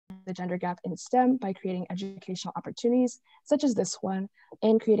the gender gap in STEM by creating educational opportunities, such as this one,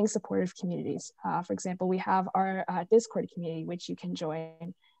 and creating supportive communities. For example, we have our Discord community, which you can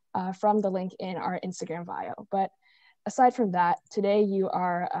join from the link in our Instagram bio. But aside from that, today you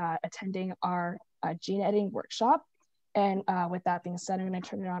are attending our gene editing workshop. And with that being said, I'm going to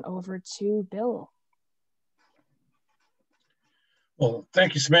turn it on over to Bill. Well,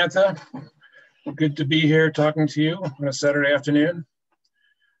 thank you, Samantha. Good to be here talking to you on a Saturday afternoon.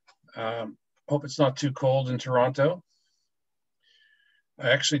 Hope it's not too cold in Toronto. I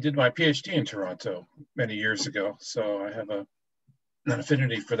actually did my PhD in Toronto many years ago, so I have an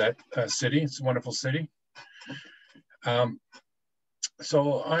affinity for that city. It's a wonderful city.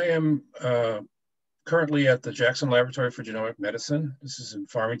 So I am currently at the Jackson Laboratory for Genomic Medicine. This is in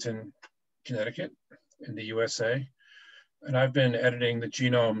Farmington, Connecticut, in the USA. And I've been editing the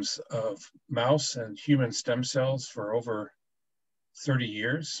genomes of mouse and human stem cells for over 30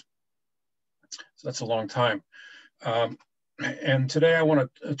 years. So that's a long time. And today I want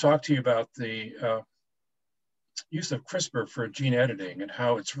to talk to you about the use of CRISPR for gene editing and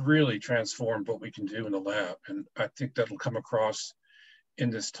how it's really transformed what we can do in the lab. And I think that'll come across in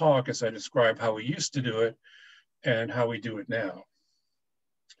this talk as I describe how we used to do it and how we do it now.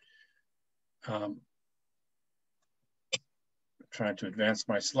 Trying to advance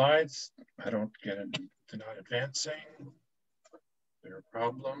my slides. I don't get into not advancing. There a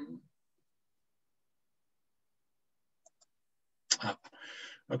problem?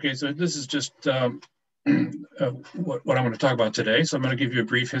 Okay, so this is just what I'm going to talk about today. So I'm going to give you a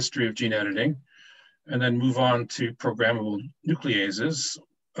brief history of gene editing and then move on to programmable nucleases,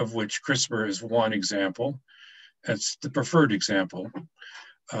 of which CRISPR is one example. It's the preferred example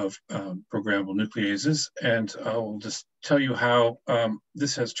of programmable nucleases. And I'll just tell you how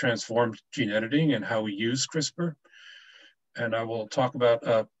this has transformed gene editing and how we use CRISPR. And I will talk about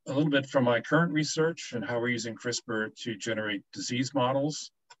a little bit from my current research and how we're using CRISPR to generate disease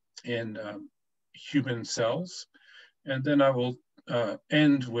models in human cells. And then I will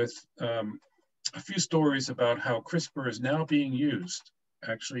end with a few stories about how CRISPR is now being used.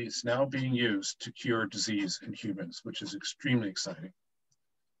 Actually, it's now being used to cure disease in humans, which is extremely exciting.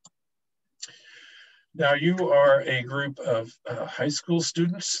 Now, you are a group of high school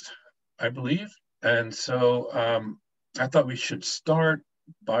students, I believe. And so I thought we should start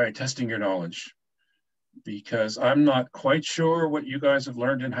by testing your knowledge, because I'm not quite sure what you guys have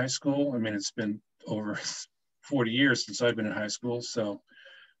learned in high school. I mean, it's been over 40 years since I've been in high school. So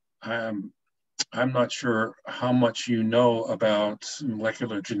I'm not sure how much you know about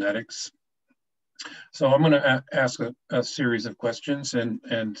molecular genetics. So I'm going to ask a series of questions,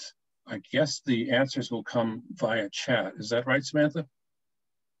 and I guess the answers will come via chat. Is that right, Samantha?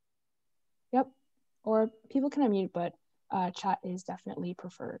 Yep, or people can unmute, but chat is definitely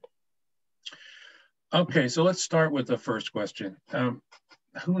preferred. Okay, so let's start with the first question.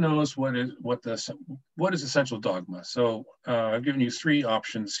 Who knows what is essential dogma? So I've given you three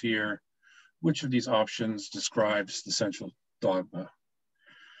options here. Which of these options describes the essential dogma?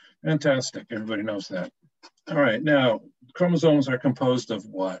 Fantastic, everybody knows that. All right, now chromosomes are composed of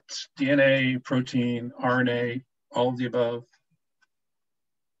what? DNA, protein, RNA, all of the above?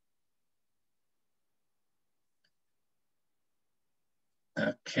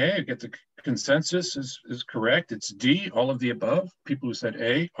 Okay, I get the consensus is correct. It's D, all of the above. People who said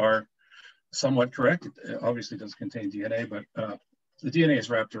A are somewhat correct. It obviously does contain DNA, but the DNA is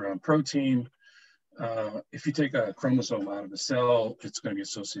wrapped around protein. If you take a chromosome out of a cell, it's going to be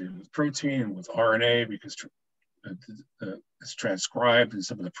associated with protein, with RNA, because it's transcribed, and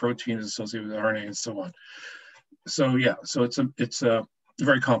some of the protein is associated with RNA, and so on. So yeah, so it's a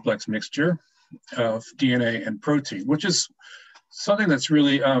very complex mixture of DNA and protein, which is something that's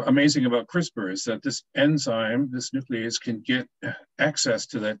really amazing about CRISPR, is that this enzyme, this nuclease, can get access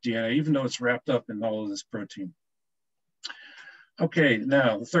to that DNA, even though it's wrapped up in all of this protein. Okay,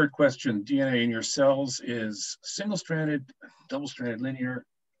 now the third question, DNA in your cells is single-stranded, double-stranded linear,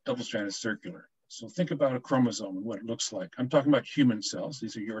 double-stranded circular. So think about a chromosome and what it looks like. I'm talking about human cells.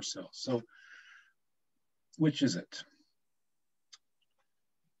 These are your cells. So which is it?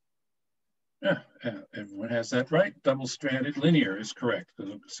 Yeah, everyone has that right. Double-stranded linear is correct.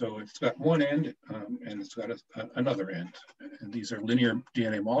 So it's got one end and it's got another end. And these are linear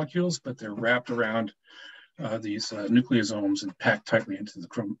DNA molecules, but they're wrapped around these nucleosomes and packed tightly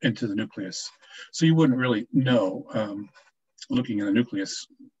into the nucleus. So you wouldn't really know, looking in the nucleus,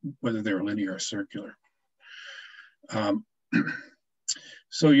 whether they're linear or circular.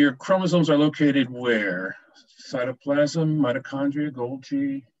 So your chromosomes are located where? Cytoplasm, mitochondria,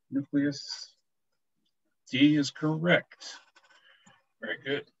 Golgi, nucleus. D is correct. Very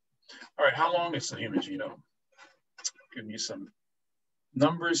good. All right, how long is the human genome? Give me some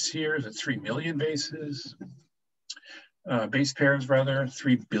numbers here. Is it 3 million bases? Base pairs rather,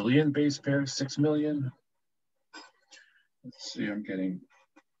 3 billion base pairs, 6 million. Let's see, I'm getting,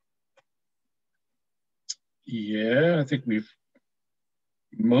 yeah, I think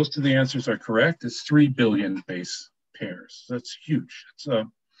most of the answers are correct. It's 3 billion base pairs. That's huge.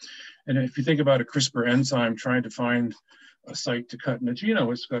 And if you think about a CRISPR enzyme trying to find a site to cut in the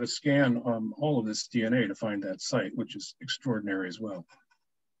genome, it's got to scan all of this DNA to find that site, which is extraordinary as well.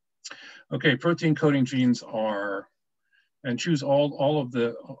 Okay, protein coding genes are, and choose all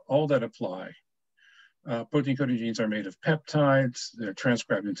that apply. Protein coding genes are made of peptides, they're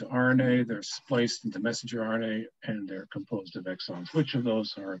transcribed into RNA, they're spliced into messenger RNA, and they're composed of exons. Which of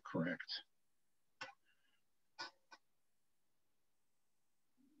those are correct?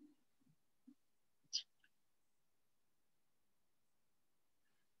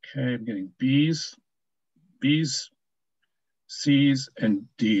 Okay, I'm getting B's, C's, and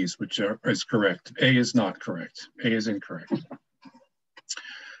D's, which is correct. A is not correct. A is incorrect.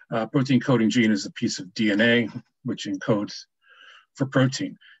 Protein coding gene is a piece of DNA which encodes for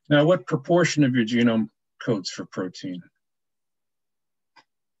protein. Now, what proportion of your genome codes for protein?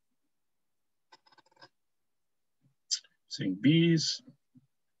 Seeing B's.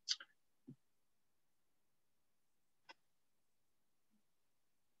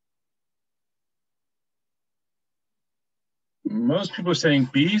 Most people are saying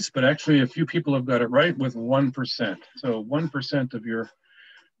B's, but actually a few people have got it right with 1%. So 1% of your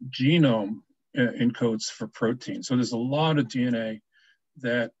genome encodes for protein. So there's a lot of DNA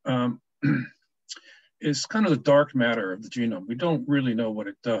that is kind of the dark matter of the genome. We don't really know what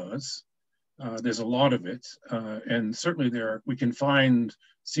it does. There's a lot of it. And certainly we can find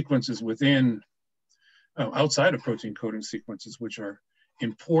sequences within, outside of protein coding sequences, which are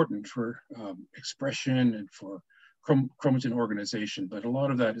important for expression and for chromatin organization, but a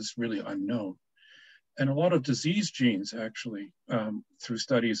lot of that is really unknown. And a lot of disease genes actually, through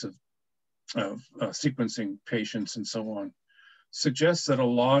studies of sequencing patients and so on, suggests that a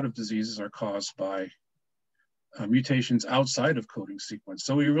lot of diseases are caused by mutations outside of coding sequence.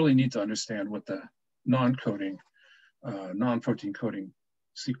 So we really need to understand what the non-coding, non-protein coding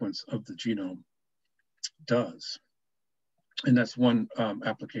sequence of the genome does. And that's one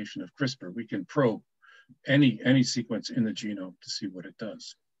application of CRISPR. We can probe any sequence in the genome to see what it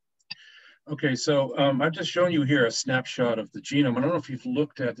does. Okay, so I've just shown you here a snapshot of the genome. I don't know if you've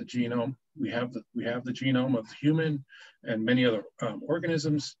looked at the genome. We have the genome of the human and many other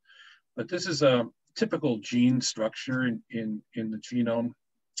organisms, but this is a typical gene structure in the genome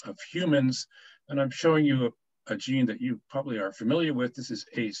of humans. And I'm showing you a gene that you probably are familiar with. This is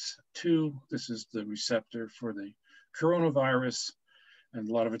ACE2. This is the receptor for the coronavirus, and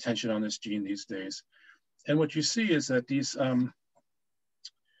a lot of attention on this gene these days. And what you see is that these, I'm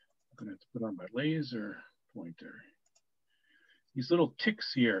gonna have to put on my laser pointer. These little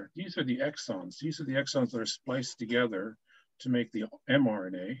ticks here, these are the exons. These are the exons that are spliced together to make the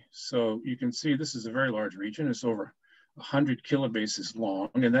mRNA. So you can see this is a very large region. It's over 100 kilobases long,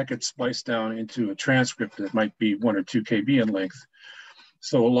 and that gets spliced down into a transcript that might be 1 or 2 kb in length.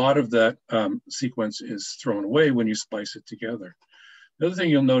 So a lot of that sequence is thrown away when you splice it together. The other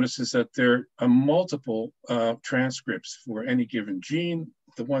thing you'll notice is that there are multiple transcripts for any given gene.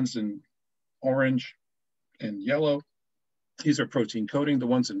 The ones in orange and yellow, these are protein coding. The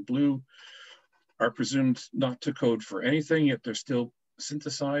ones in blue are presumed not to code for anything, yet they're still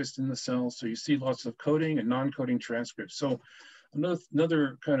synthesized in the cell. So you see lots of coding and non-coding transcripts. So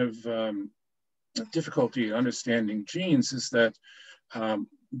another kind of difficulty understanding genes is that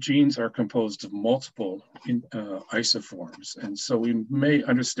genes are composed of multiple isoforms. And so we may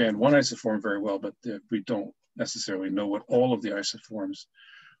understand one isoform very well, but we don't necessarily know what all of the isoforms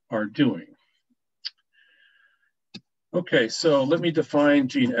are doing. Okay, so let me define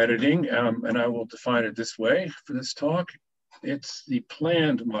gene editing, and I will define it this way for this talk. It's the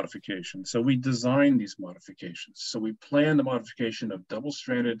planned modification. So we design these modifications. So we plan the modification of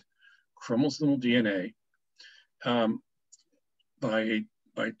double-stranded chromosomal DNA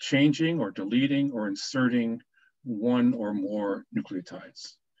by changing or deleting or inserting one or more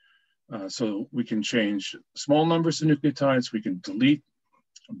nucleotides. So we can change small numbers of nucleotides, we can delete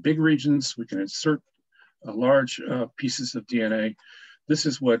big regions, we can insert large pieces of DNA. This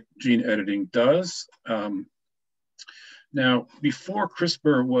is what gene editing does. Now, before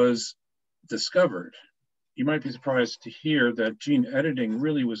CRISPR was discovered, you might be surprised to hear that gene editing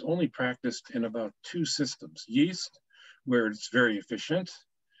really was only practiced in about 2 systems: yeast, where it's very efficient,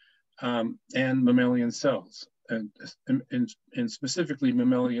 and mammalian cells. and specifically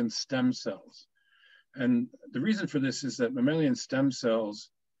mammalian stem cells. And the reason for this is that mammalian stem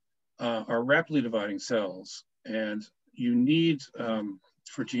cells are rapidly dividing cells, and you need,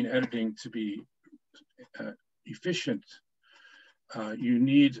 for gene editing to be efficient, you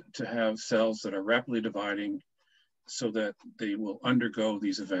need to have cells that are rapidly dividing so that they will undergo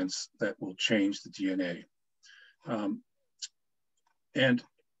these events that will change the DNA. And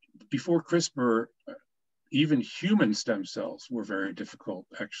before CRISPR, even human stem cells were very difficult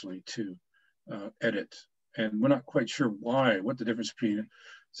actually to edit. And we're not quite sure why, what the difference between,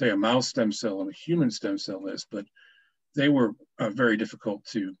 say, a mouse stem cell and a human stem cell is, but they were very difficult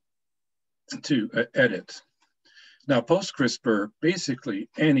to edit. Now, post-CRISPR, basically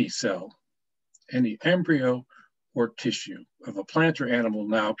any cell, any embryo or tissue of a plant or animal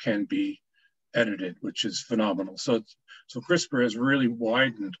now can be edited, which is phenomenal. So CRISPR has really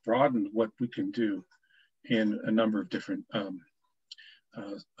broadened what we can do in a number of different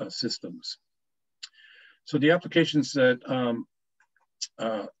systems. So the applications that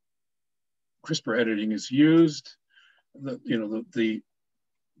CRISPR editing is used, I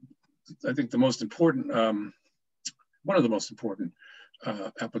think the most important, one of the most important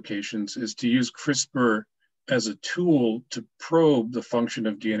applications is to use CRISPR as a tool to probe the function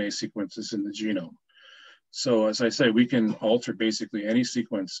of DNA sequences in the genome. So as I say, we can alter basically any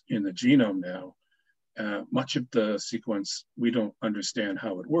sequence in the genome now. Much of the sequence, we don't understand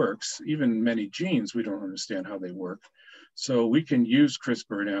how it works. Even many genes, we don't understand how they work. So we can use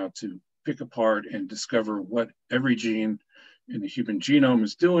CRISPR now to pick apart and discover what every gene in the human genome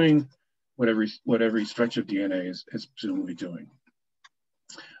is doing, what every stretch of DNA is presumably doing.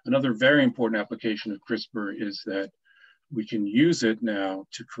 Another very important application of CRISPR is that we can use it now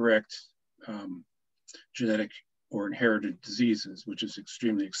to correct genetic or inherited diseases, which is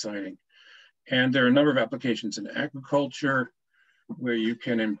extremely exciting. And there are a number of applications in agriculture where you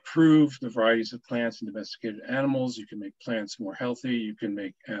can improve the varieties of plants and domesticated animals. You can make plants more healthy. You can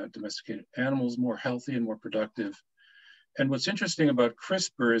make domesticated animals more healthy and more productive. And what's interesting about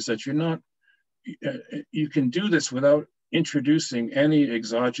CRISPR is that you can do this without introducing any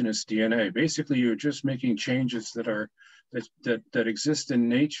exogenous DNA. Basically, you're just making changes that exist in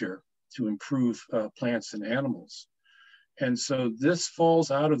nature to improve plants and animals. And so this falls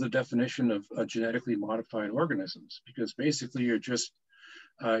out of the definition of genetically modified organisms, because basically you're just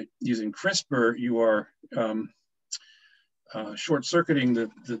using CRISPR, you are short-circuiting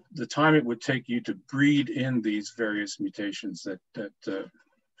the time it would take you to breed in these various mutations that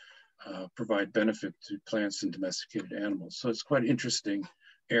provide benefit to plants and domesticated animals. So it's quite an interesting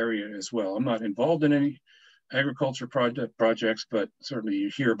area as well. I'm not involved in any agriculture projects, but certainly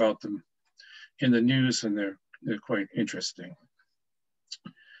you hear about them in the news, and they're quite interesting.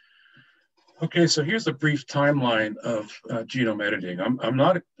 Okay, so here's a brief timeline of genome editing. I'm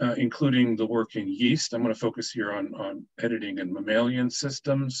not including the work in yeast. I'm going to focus here on editing in mammalian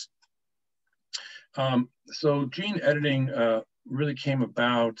systems. So gene editing really came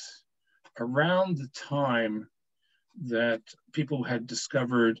about around the time that people had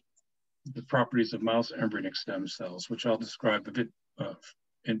discovered the properties of mouse embryonic stem cells, which I'll describe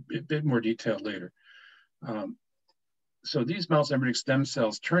in a bit more detail later. So these mouse embryonic stem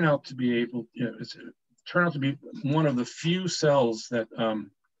cells turn out to be one of the few cells that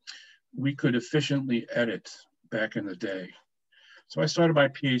we could efficiently edit back in the day. So I started my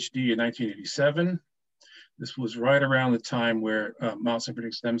PhD in 1987. This was right around the time where mouse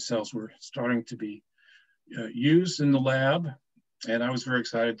embryonic stem cells were starting to be used in the lab. And I was very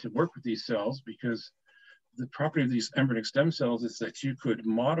excited to work with these cells because the property of these embryonic stem cells is that you could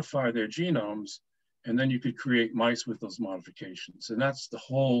modify their genomes, and then you could create mice with those modifications. And that's the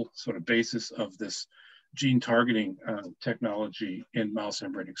whole sort of basis of this gene targeting technology in mouse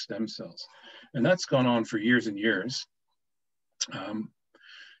embryonic stem cells. And that's gone on for years and years.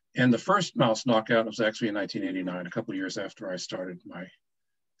 And the first mouse knockout was actually in 1989, a couple of years after I started my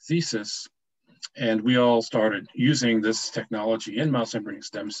thesis. And we all started using this technology in mouse embryonic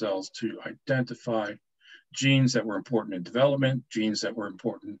stem cells to identify genes that were important in development, genes that were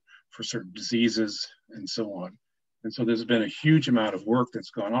important for certain diseases, and so on. And so there's been a huge amount of work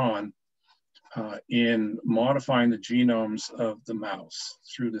that's gone on in modifying the genomes of the mouse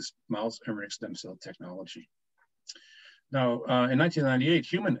through this mouse embryonic stem cell technology. Now, in 1998,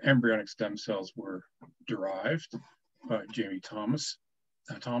 human embryonic stem cells were derived by Jamie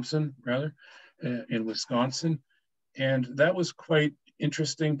Thompson, in Wisconsin. And that was quite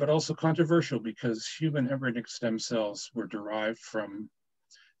interesting, but also controversial, because human embryonic stem cells were derived from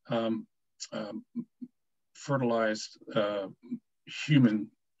fertilized human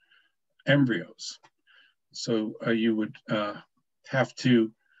embryos. So you would have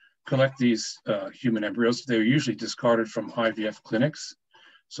to collect these human embryos. They were usually discarded from IVF clinics.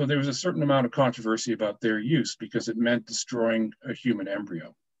 So there was a certain amount of controversy about their use because it meant destroying a human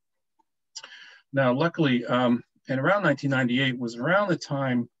embryo. Now, luckily, and around 1998 was around the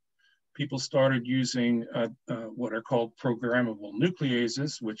time people started using what are called programmable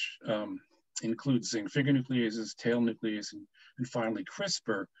nucleases, which include zinc finger nucleases, tail nuclease, and finally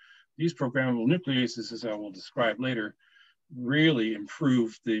CRISPR. These programmable nucleases, as I will describe later, really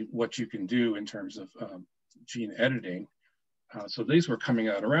improve what you can do in terms of gene editing. So these were coming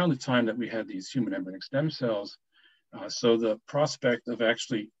out around the time that we had these human embryonic stem cells. So the prospect of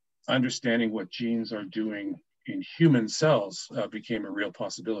actually understanding what genes are doing in human cells became a real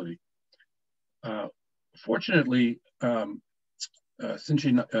possibility. Fortunately, Shinji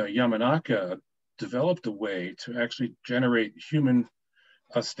Yamanaka developed a way to actually generate human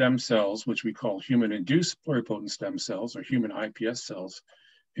stem cells, which we call human-induced pluripotent stem cells or human iPS cells,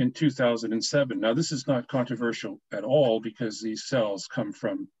 in 2007. Now, this is not controversial at all because these cells come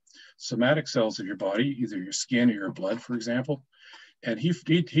from somatic cells of your body, either your skin or your blood, for example. And he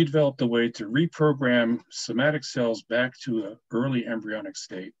developed a way to reprogram somatic cells back to an early embryonic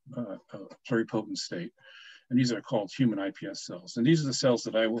state, a pluripotent state. And these are called human iPS cells. And these are the cells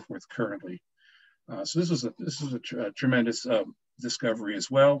that I work with currently. So this is a tremendous discovery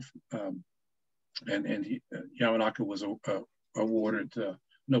as well. Yamanaka was awarded a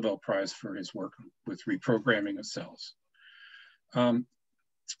Nobel Prize for his work with reprogramming of cells.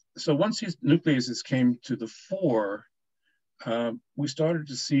 So once these nucleases came to the fore, we started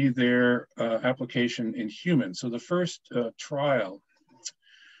to see their application in humans. So the first trial,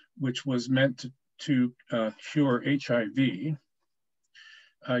 which was meant to cure HIV,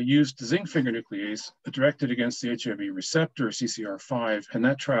 used the zinc finger nuclease directed against the HIV receptor, CCR5, and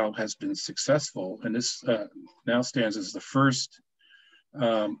that trial has been successful. And this now stands as the first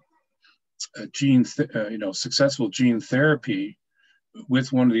successful gene therapy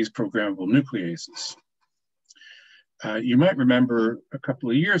with one of these programmable nucleases. You might remember a couple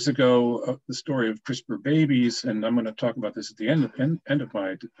of years ago the story of CRISPR babies, and I'm going to talk about this at the end of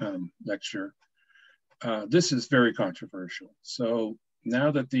my lecture. This is very controversial. So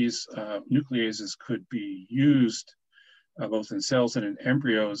now that these nucleases could be used both in cells and in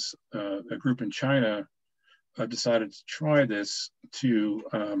embryos, a group in China decided to try this to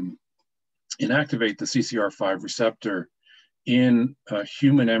inactivate the CCR5 receptor in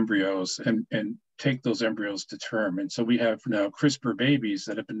human embryos and take those embryos to term. And so we have now CRISPR babies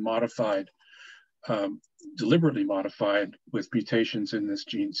that have been modified, deliberately modified with mutations in this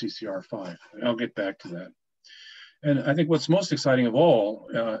gene CCR5. And I'll get back to that. And I think what's most exciting of all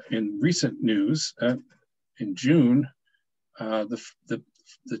in recent news, in June, the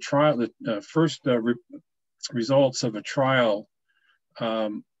first results of a trial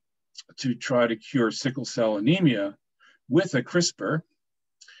to try to cure sickle cell anemia with a CRISPR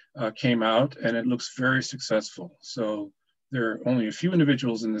came out, and it looks very successful. So there are only a few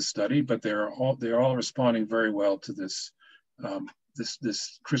individuals in this study, but they're all responding very well to this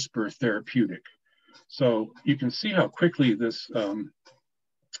this CRISPR therapeutic. So you can see how quickly this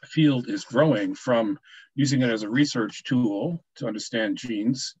field is growing from using it as a research tool to understand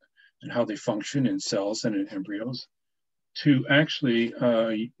genes and how they function in cells and in embryos, to actually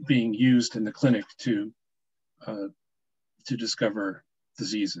being used in the clinic to discover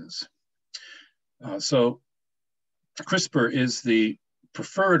diseases. So CRISPR is the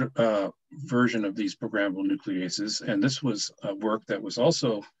preferred version of these programmable nucleases, and this was work that was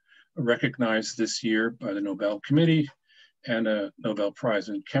also recognized this year by the Nobel Committee, and a Nobel Prize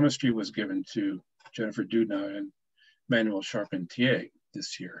in Chemistry was given to Jennifer Doudna and Manuel Charpentier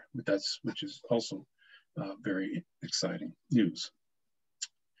this year, which is also very exciting news.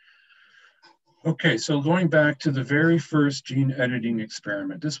 Okay, so going back to the very first gene editing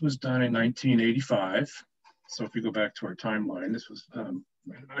experiment, this was done in 1985. So if we go back to our timeline, this was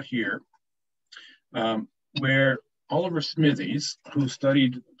right about here, where Oliver Smithies, who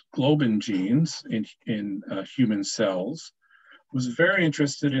studied globin genes in human cells, was very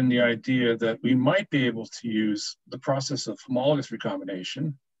interested in the idea that we might be able to use the process of homologous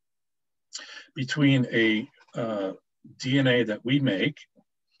recombination between a DNA that we make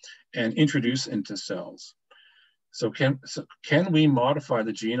and introduce into cells. So can we modify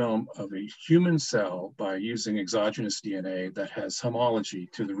the genome of a human cell by using exogenous DNA that has homology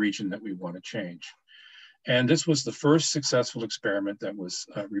to the region that we want to change? And this was the first successful experiment that was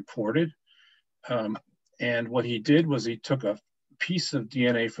reported. And what he did was he took a piece of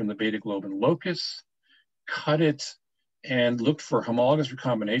DNA from the beta globin locus, cut it and looked for homologous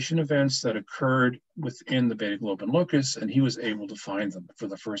recombination events that occurred within the beta globin locus, and he was able to find them for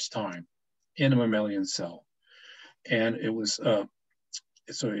the first time in a mammalian cell. And it was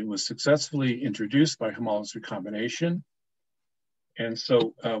so it was successfully introduced by homologous recombination. And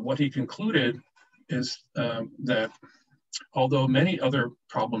so what he concluded is that although many other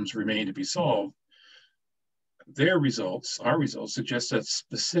problems remain to be solved, their results, our results, suggest that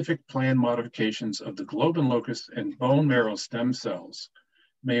specific plan modifications of the globin locus and bone marrow stem cells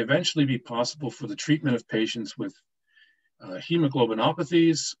may eventually be possible for the treatment of patients with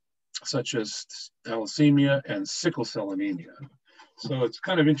hemoglobinopathies, such as thalassemia and sickle cell anemia. So it's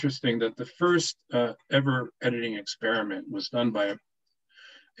kind of interesting that the first ever editing experiment was done by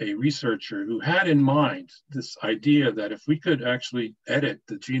a researcher who had in mind this idea that if we could actually edit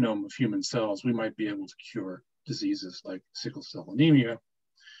the genome of human cells, we might be able to cure diseases like sickle cell anemia.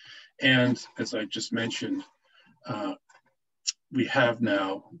 And as I just mentioned, we have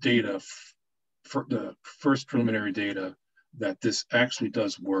now data, for the first preliminary data, that this actually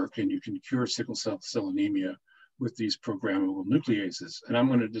does work, and you can cure sickle cell anemia with these programmable nucleases. And I'm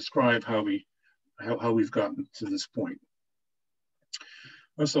going to describe how we've gotten to this point.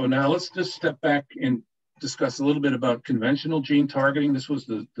 So now let's just step back and discuss a little bit about conventional gene targeting. This was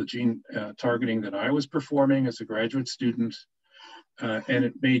the gene targeting that I was performing as a graduate student, and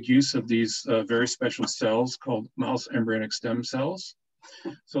it made use of these very special cells called mouse embryonic stem cells.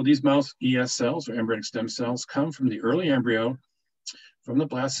 So these mouse ES cells, or embryonic stem cells, come from the early embryo, from the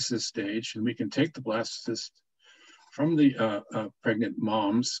blastocyst stage, and we can take the blastocyst from the pregnant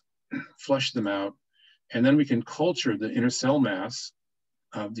moms, flush them out, and then we can culture the inner cell mass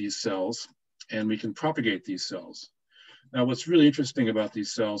of these cells, and we can propagate these cells. Now, what's really interesting about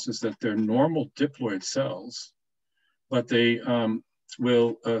these cells is that they're normal diploid cells, but they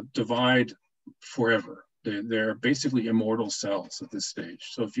will divide forever. They're basically immortal cells at this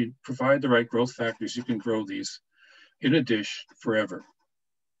stage. So if you provide the right growth factors, you can grow these in a dish forever.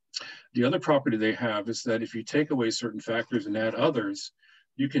 The other property they have is that if you take away certain factors and add others,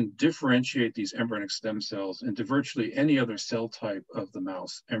 you can differentiate these embryonic stem cells into virtually any other cell type of the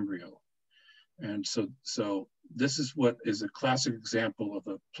mouse embryo. And so this is what is a classic example of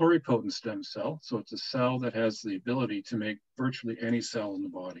a pluripotent stem cell. So it's a cell that has the ability to make virtually any cell in the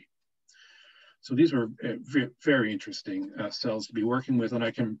body. So these were very interesting cells to be working with. And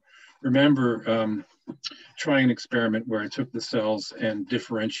I can remember trying an experiment where I took the cells and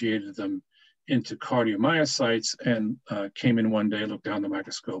differentiated them into cardiomyocytes, and came in one day, looked down the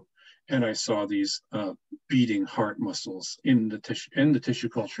microscope, and I saw these beating heart muscles in the tissue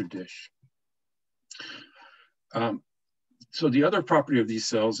culture dish. So the other property of these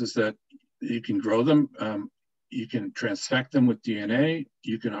cells is that you can grow them, you can transfect them with DNA,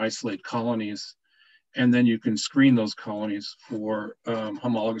 you can isolate colonies, and then you can screen those colonies for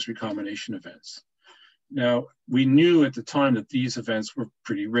homologous recombination events. Now, we knew at the time that these events were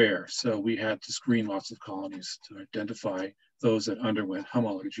pretty rare, so we had to screen lots of colonies to identify those that underwent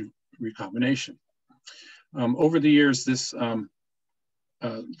homologous recombination. Over the years, this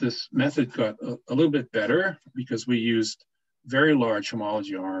method got a little bit better because we used very large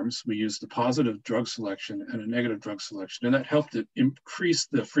homology arms. We used the positive drug selection and a negative drug selection, and that helped it increase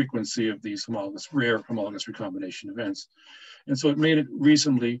the frequency of these rare homologous recombination events. And so it made it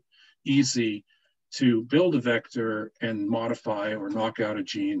reasonably easy to build a vector and modify or knock out a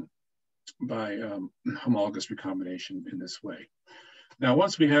gene by homologous recombination in this way. Now,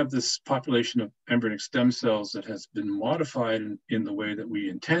 once we have this population of embryonic stem cells that has been modified in the way that we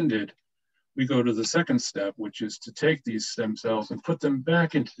intended, we go to the second step, which is to take these stem cells and put them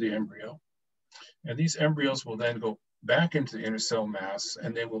back into the embryo. And these embryos will then go back into the inner cell mass,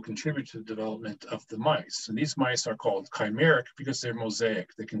 and they will contribute to the development of the mice. And these mice are called chimeric because they're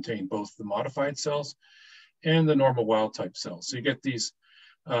mosaic. They contain both the modified cells and the normal wild type cells. So you get these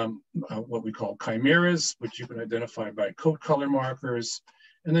what we call chimeras, which you can identify by coat color markers.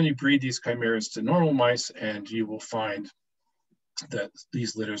 And then you breed these chimeras to normal mice, and you will find that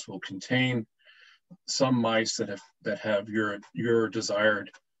these litters will contain some mice that have your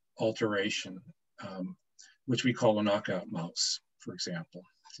desired alteration, which we call a knockout mouse, for example,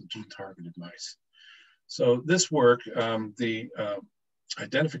 so gene-targeted mice. So this work, the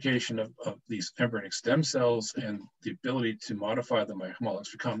identification of these embryonic stem cells and the ability to modify them by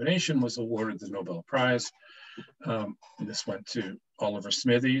homologous recombination was awarded the Nobel Prize. And this went to Oliver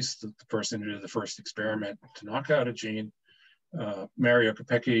Smithies, the person who did the first experiment to knock out a gene, Mario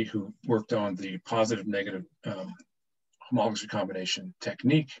Capecchi, who worked on the positive-negative homologous recombination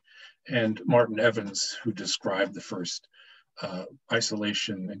technique, and Martin Evans, who described the first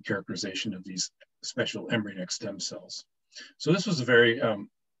isolation and characterization of these special embryonic stem cells. So this was a very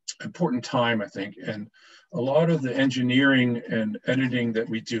important time, I think, and a lot of the engineering and editing that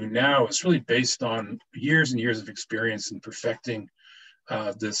we do now is really based on years and years of experience in perfecting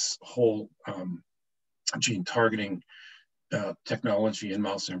this whole gene targeting technology in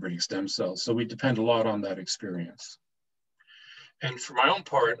mouse embryonic stem cells. So we depend a lot on that experience. And for my own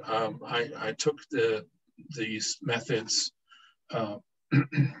part, I took these methods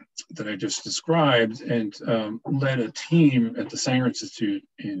that I just described and led a team at the Sanger Institute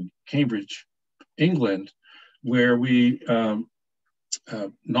in Cambridge, England, where we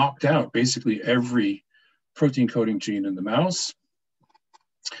knocked out basically every protein coding gene in the mouse.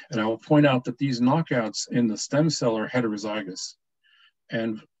 And I will point out that these knockouts in the stem cell are heterozygous,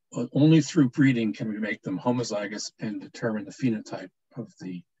 and only through breeding can we make them homozygous and determine the phenotype of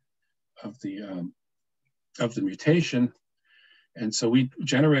the mutation. And so we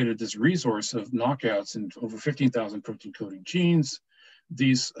generated this resource of knockouts in over 15,000 protein coding genes.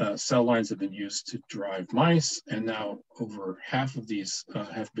 These cell lines have been used to drive mice, and now over half of these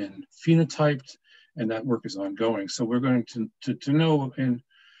have been phenotyped, and that work is ongoing. So we're going to know in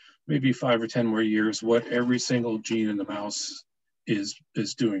maybe 5 or 10 more years what every single gene in the mouse is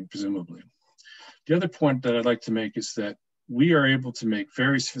doing, presumably. The other point that I'd like to make is that we are able to make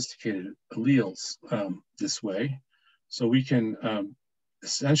very sophisticated alleles this way. So we can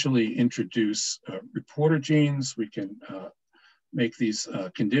essentially introduce reporter genes. We can make these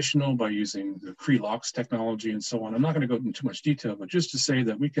conditional by using the Cre-Lox technology and so on. I'm not going to go into too much detail, but just to say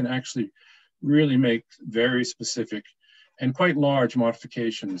that we can actually really make very specific and quite large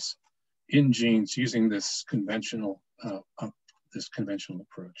modifications in genes using this conventional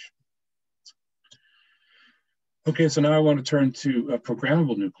approach. Okay, so now I want to turn to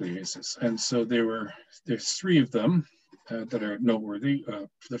programmable nucleases. And so there's 3 of them that are noteworthy.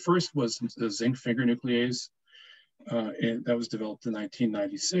 The first was the zinc finger nuclease, and that was developed in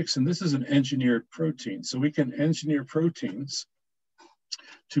 1996. And this is an engineered protein. So we can engineer proteins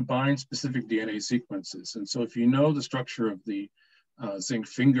to bind specific DNA sequences. And so if you know the structure of the zinc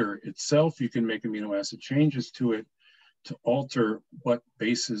finger itself, you can make amino acid changes to it to alter what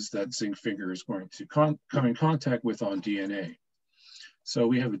bases that zinc finger is going to come in contact with on DNA. So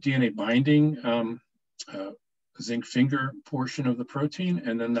we have a DNA binding zinc finger portion of the protein,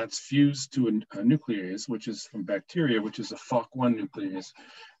 and then that's fused to a nuclease, which is from bacteria, which is a FOC1 nuclease,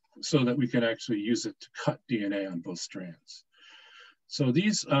 so that we can actually use it to cut DNA on both strands. So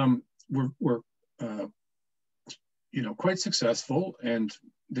these were quite successful, and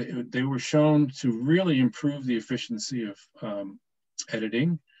they were shown to really improve the efficiency of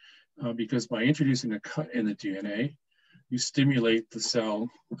editing because by introducing a cut in the DNA, you stimulate the cell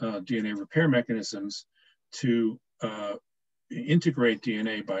DNA repair mechanisms to integrate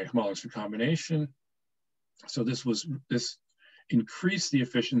DNA by homologous recombination. So this increased the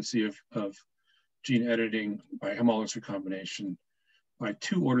efficiency of gene editing by homologous recombination by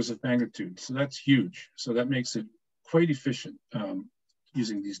 2 orders of magnitude. So that's huge. So that makes it quite efficient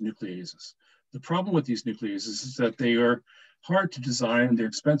using these nucleases. The problem with these nucleases is that they are hard to design, they're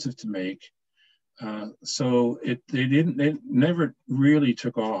expensive to make. So they never really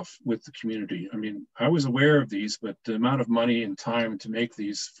took off with the community. I mean, I was aware of these, but the amount of money and time to make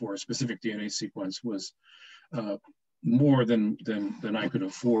these for a specific DNA sequence was more than I could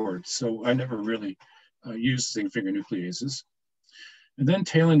afford. So I never really used zinc finger nucleases. And then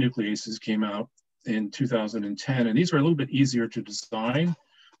TALEN nucleases came out in 2010, and these were a little bit easier to design,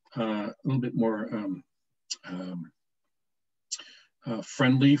 a little bit more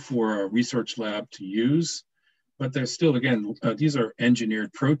friendly for a research lab to use, but they're still, again, these are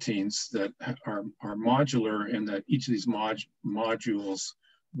engineered proteins that are modular, and that each of these modules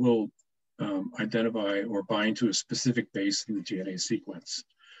will identify or bind to a specific base in the DNA sequence.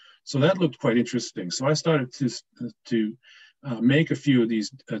 So that looked quite interesting. So I started to make a few of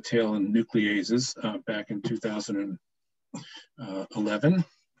these TALEN nucleases back in 2011.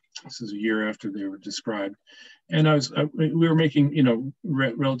 This is a year after they were described. And we were making,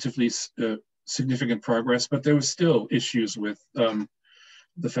 relatively significant progress, but there was still issues with the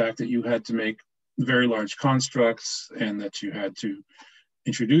fact that you had to make very large constructs and that you had to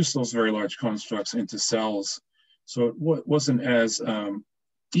introduce those very large constructs into cells. So it wasn't as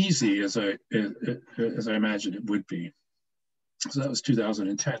easy as I imagined it would be. So that was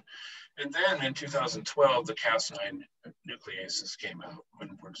 2010. And then in 2012, the Cas9 nucleases came out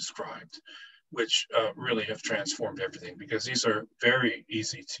and were described, which really have transformed everything, because these are very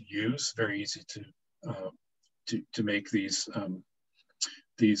easy to use, very easy to make these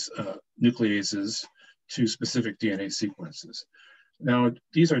nucleases to specific DNA sequences. Now,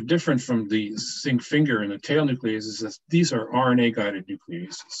 these are different from the zinc finger and the tail nucleases. These are RNA-guided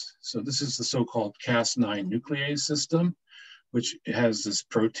nucleases. So this is the so-called Cas9 nuclease system, which has this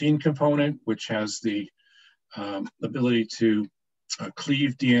protein component, which has the ability to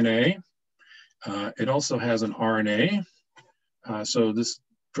cleave DNA. It also has an RNA. So this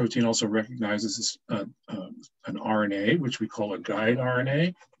protein also recognizes an RNA, which we call a guide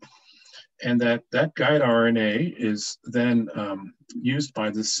RNA. And that guide RNA is then used by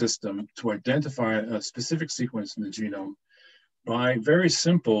this system to identify a specific sequence in the genome by very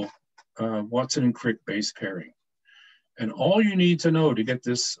simple Watson and Crick base pairing. And all you need to know to get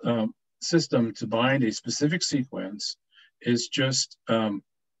this system to bind a specific sequence is just to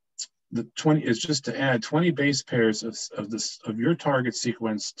add 20 base pairs of your target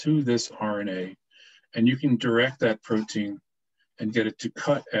sequence to this RNA, and you can direct that protein and get it to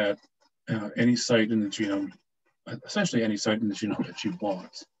cut at any site in the genome, essentially any site in the genome that you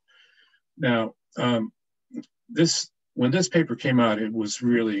want. Now, when this paper came out, it was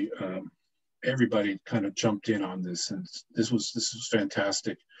really everybody kind of jumped in on this, and this was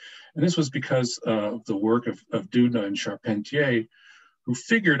fantastic. And this was because of the work of Doudna and Charpentier, who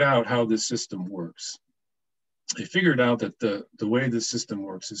figured out how this system works. They figured out that the way this system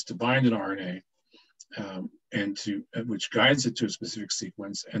works is to bind an RNA which guides it to a specific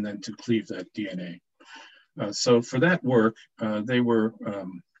sequence, and then to cleave that DNA. So for that work, they were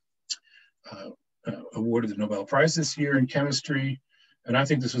awarded the Nobel Prize this year in chemistry, and I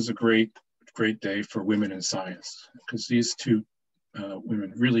think this was a great day for women in science, because these two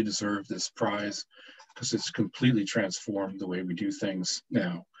women really deserve this prize, because it's completely transformed the way we do things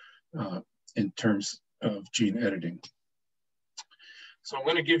now in terms of gene editing. So I'm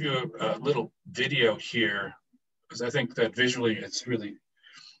going to give you a little video here, because I think that visually it's really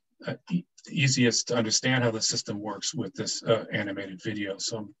easiest to understand how the system works with this animated video.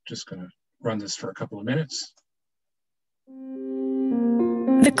 So I'm just going to run this for a couple of minutes.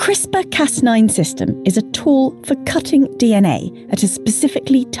 The CRISPR-Cas9 system is a tool for cutting DNA at a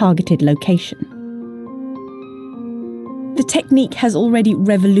specifically targeted location. The technique has already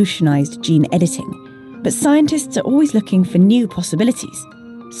revolutionized gene editing, but scientists are always looking for new possibilities.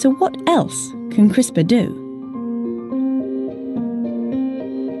 So what else can CRISPR do?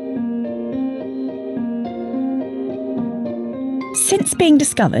 Since being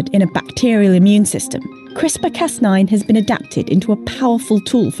discovered in a bacterial immune system, CRISPR-Cas9 has been adapted into a powerful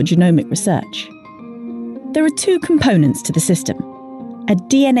tool for genomic research. There are two components to the system: a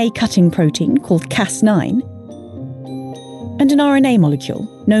DNA cutting protein called Cas9 and an RNA molecule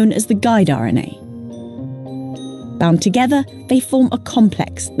known as the guide RNA. Bound together, they form a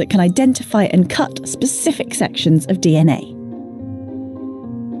complex that can identify and cut specific sections of DNA.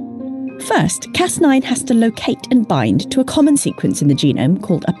 First, Cas9 has to locate and bind to a common sequence in the genome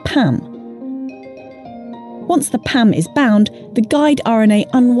called a PAM. Once the PAM is bound, the guide RNA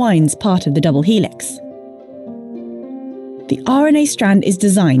unwinds part of the double helix. The RNA strand is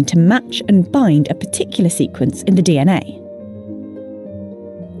designed to match and bind a particular sequence in the DNA.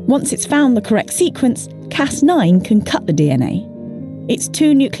 Once it's found the correct sequence, Cas9 can cut the DNA. Its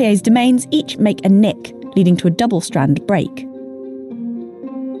two nuclease domains each make a nick, leading to a double-strand break.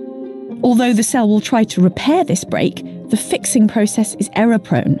 Although the cell will try to repair this break, the fixing process is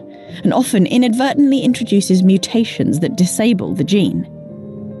error-prone and often inadvertently introduces mutations that disable the gene.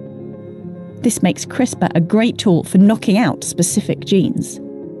 This makes CRISPR a great tool for knocking out specific genes.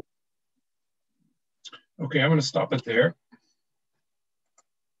 Okay, I'm going to stop it there.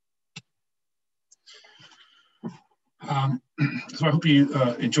 So I hope you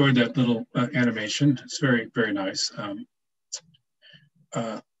enjoyed that little animation. It's very, very nice.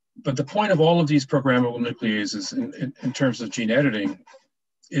 But the point of all of these programmable nucleases in terms of gene editing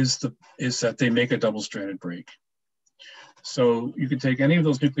is that they make a double-stranded break. So you can take any of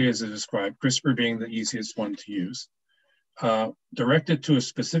those nucleases described, CRISPR being the easiest one to use, direct it to a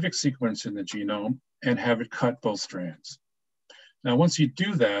specific sequence in the genome, and have it cut both strands. Now, once you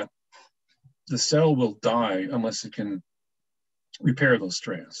do that, the cell will die unless it can repair those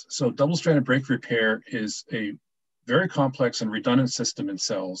strands. So double-stranded break repair is a very complex and redundant system in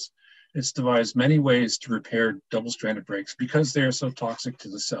cells. It's devised many ways to repair double-stranded breaks because they are so toxic to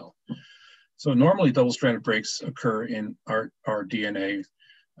the cell. So normally double-stranded breaks occur in our DNA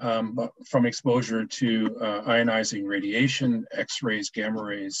from exposure to ionizing radiation, X-rays, gamma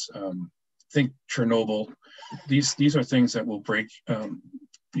rays, think Chernobyl. These are things that will break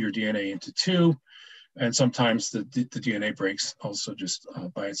your DNA into two, and sometimes the DNA breaks also just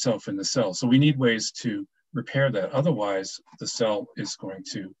by itself in the cell. So we need ways to repair that. Otherwise, the cell is going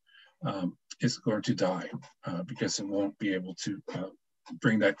to die because it won't be able to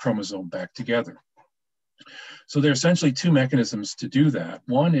bring that chromosome back together. So there are essentially two mechanisms to do that.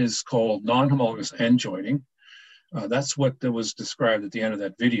 One is called non-homologous end joining. That's what was described at the end of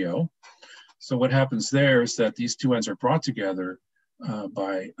that video. So what happens there is that these two ends are brought together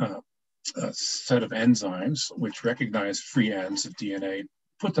by a set of enzymes which recognize free ends of DNA,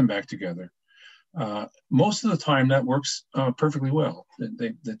 put them back together. Most of the time that works perfectly well.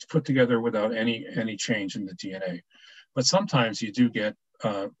 That's put together without any change in the DNA. But sometimes you do get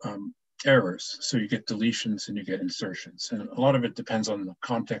errors. So you get deletions and you get insertions. And a lot of it depends on the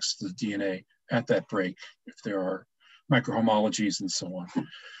context of the DNA at that break, if there are microhomologies and so on.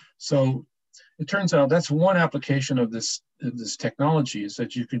 So it turns out that's one application of this technology, is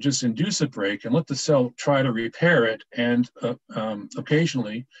that you can just induce a break and let the cell try to repair it. And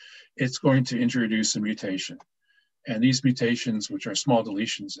occasionally it's going to introduce a mutation. And these mutations, which are small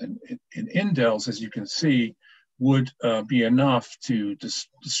deletions in indels, as you can see, would be enough to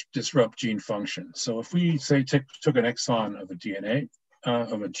disrupt gene function. So if we say took an exon of a DNA,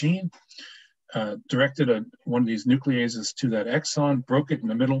 of a gene, directed one of these nucleases to that exon, broke it in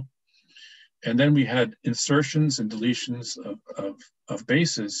the middle, and then we had insertions and deletions of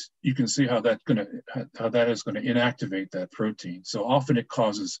bases, you can see how that is going to inactivate that protein. So often it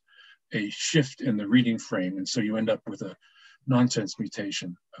causes a shift in the reading frame, and so you end up with a nonsense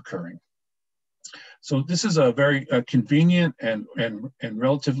mutation occurring. So this is a very convenient and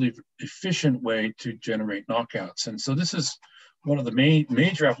relatively efficient way to generate knockouts. And so this is one of the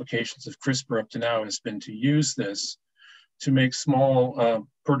major applications of CRISPR up to now, has been to use this to make small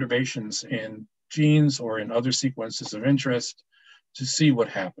perturbations in genes or in other sequences of interest to see what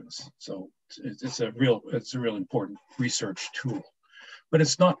happens. So it's a real important research tool, but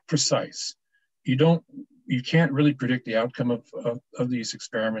it's not precise. You can't really predict the outcome of these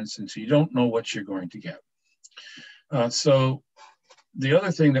experiments, and so you don't know what you're going to get. So the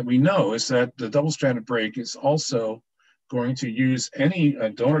other thing that we know is that the double-stranded break is also going to use any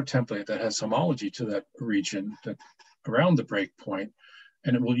donor template that has homology to that region around the break point,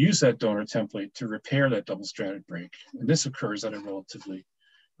 and it will use that donor template to repair that double-stranded break. And this occurs at a relatively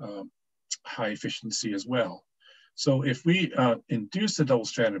high efficiency as well. So if we induce a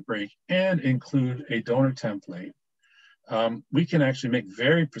double-stranded break and include a donor template, we can actually make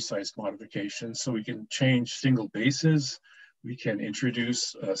very precise modifications. So we can change single bases, we can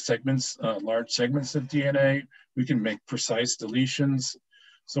introduce large segments of DNA, we can make precise deletions.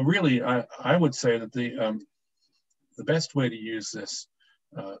 So really, I would say that the best way to use this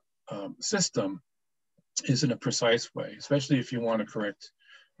system is in a precise way, especially if you want to correct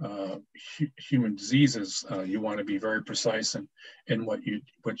human diseases. You want to be very precise in what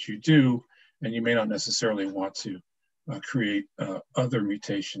you do, and you may not necessarily want to create other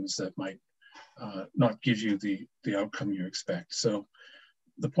mutations that might not give you the outcome you expect. So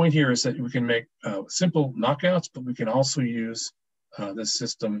the point here is that we can make simple knockouts, but we can also use this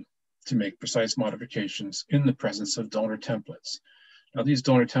system to make precise modifications in the presence of donor templates. Now, these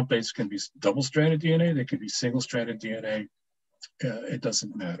donor templates can be double-stranded DNA, they can be single-stranded DNA. It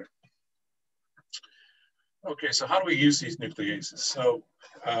doesn't matter. Okay, so how do we use these nucleases? So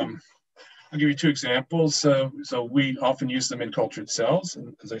I'll give you two examples. So we often use them in cultured cells.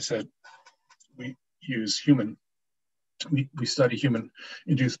 And as I said, we study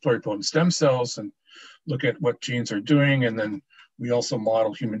human-induced pluripotent stem cells and look at what genes are doing. And then we also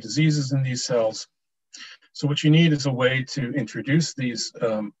model human diseases in these cells. So what you need is a way to introduce these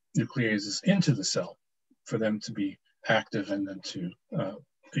nucleases into the cell for them to be active and then to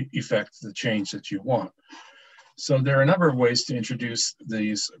effect the change that you want. So there are a number of ways to introduce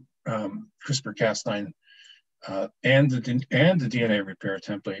these CRISPR-Cas9 and the DNA repair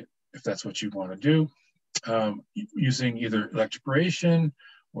template, if that's what you want to do, using either electroporation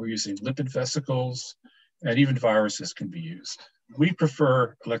or using lipid vesicles, and even viruses can be used. We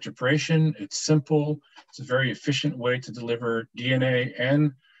prefer electroporation. It's simple. It's a very efficient way to deliver DNA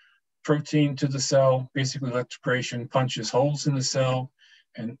and protein to the cell. Basically, electroporation punches holes in the cell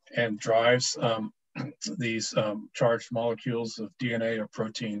and drives these charged molecules of DNA or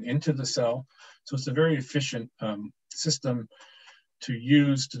protein into the cell. So it's a very efficient system to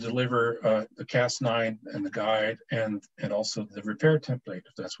use to deliver the Cas9 and the guide and also the repair template,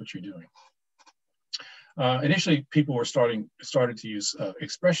 if that's what you're doing. Initially, people were started to use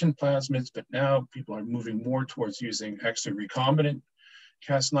expression plasmids, but now people are moving more towards using actually recombinant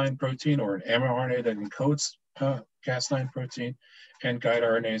Cas9 protein or an mRNA that encodes Cas9 protein, and guide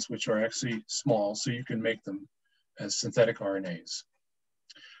RNAs, which are actually small, so you can make them as synthetic RNAs.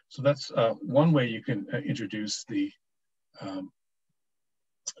 So that's one way you can introduce the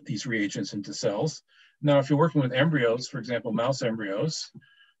these reagents into cells. Now, if you're working with embryos, for example, mouse embryos,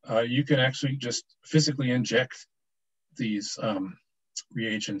 you can actually just physically inject these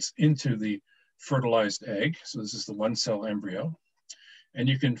reagents into the fertilized egg. So this is the one-cell embryo. And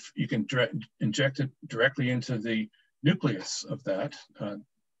you can inject it directly into the nucleus of that,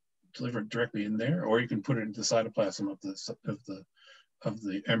 deliver it directly in there, or you can put it into the cytoplasm of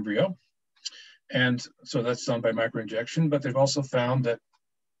the embryo. And so that's done by microinjection, but they've also found that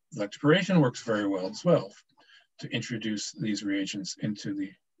electroporation works very well as well to introduce these reagents into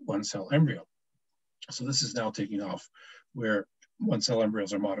the one-cell embryo. So this is now taking off, where one-cell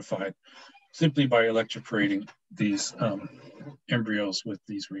embryos are modified simply by electroporating these embryos with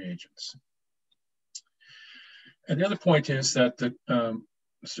these reagents. And the other point is that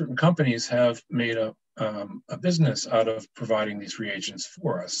certain companies have made a business out of providing these reagents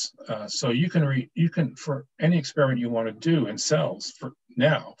for us. So you can, for any experiment you want to do in cells,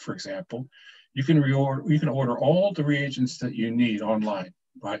 for example, you can order all the reagents that you need online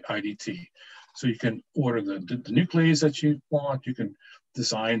by IDT. So you can order the nuclease that you want, you can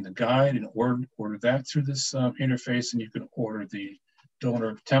design the guide and order that through this interface, and you can order the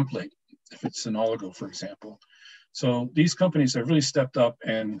donor template if it's an oligo, for example. So these companies have really stepped up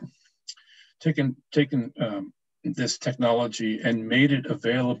and taken this technology and made it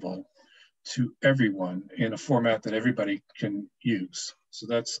available to everyone in a format that everybody can use. So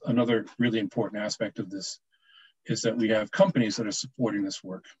that's another really important aspect of this, is that we have companies that are supporting this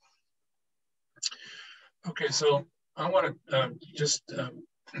work. Okay, so I want to just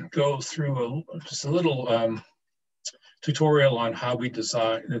go through just a little tutorial on how we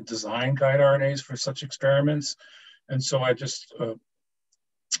design guide RNAs for such experiments. And so I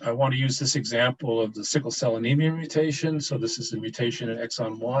want to use this example of the sickle cell anemia mutation. So this is a mutation in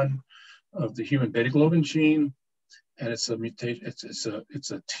exon 1 of the human beta globin gene, and it's a mutation. It's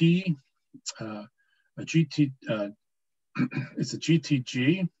a T, a GT. It's a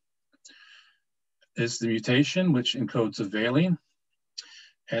GTG. Is the mutation which encodes a valine,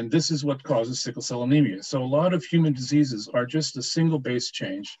 and this is what causes sickle cell anemia. So a lot of human diseases are just a single base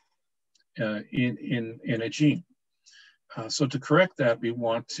change in a gene. So to correct that, we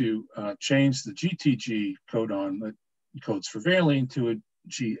want to change the GTG codon that encodes for valine to a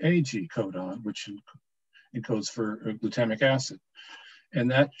GAG codon, which encodes for glutamic acid.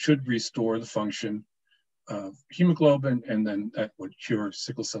 And that should restore the function of hemoglobin, and then that would cure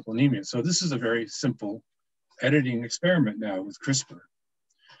sickle cell anemia. So this is a very simple editing experiment now with CRISPR.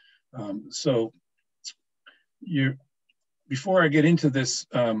 Before I get into this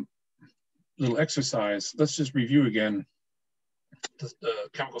little exercise, let's just review again the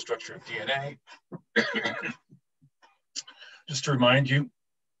chemical structure of DNA. Just to remind you,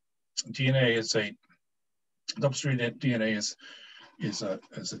 DNA is a double-stranded DNA is a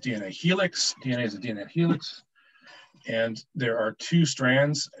DNA helix. DNA is a DNA helix, and there are two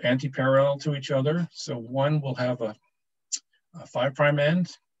strands anti-parallel to each other. So one will have a 5'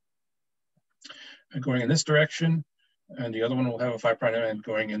 end going in this direction, and the other one will have a 5' end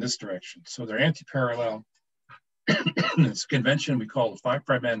going in this direction. So they're anti-parallel. It's convention we call the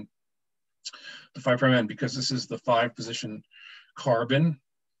 5' end the 5' end because this is the 5-position carbon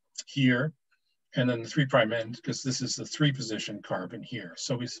here, and then the 3' end because this is the 3-position carbon here.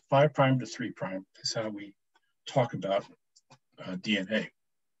 So we 5' to 3' is how we talk about DNA.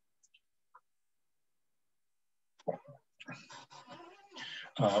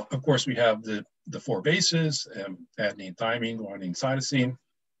 Of course, we have the 4 bases, adenine, thymine, guanine, cytosine.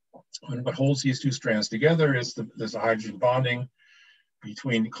 And what holds these two strands together is there's a hydrogen bonding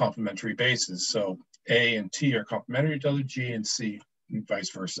between complementary bases. So A and T are complementary to other, G and C, and vice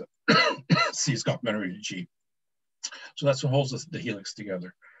versa. C is complementary to G. So that's what holds the helix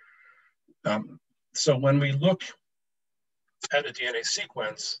together. So when we look at a DNA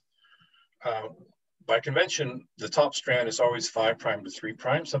sequence, by convention, the top strand is always 5' to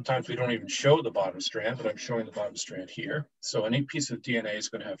 3'. Sometimes we don't even show the bottom strand, but I'm showing the bottom strand here. So any piece of DNA is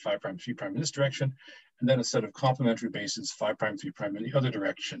going to have 5' to 3' in this direction, and then a set of complementary bases, 5' to 3' in the other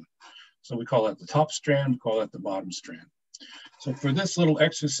direction. So we call that the top strand, we call that the bottom strand. So for this little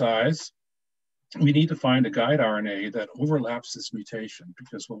exercise, we need to find a guide RNA that overlaps this mutation,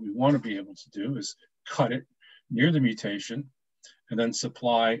 because what we want to be able to do is cut it near the mutation and then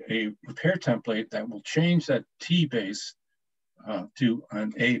supply a repair template that will change that T base to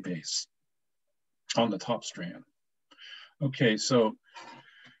an A base on the top strand. Okay, so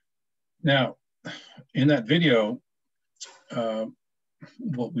now in that video,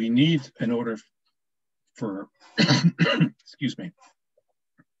 what we need in order for, excuse me,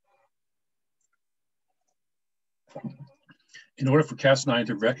 In order for Cas9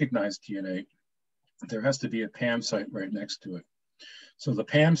 to recognize DNA, there has to be a PAM site right next to it. So the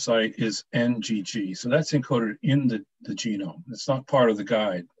PAM site is NGG. So that's encoded in the genome. It's not part of the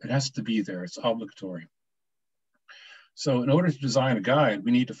guide. It has to be there. It's obligatory. So in order to design a guide,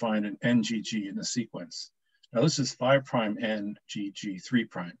 we need to find an NGG in the sequence. Now this is 5' NGG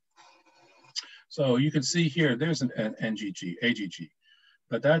 3'. So you can see here, there's an NGG, AGG,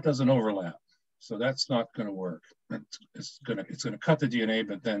 but that doesn't overlap. So that's not going to work. It's going to cut the DNA,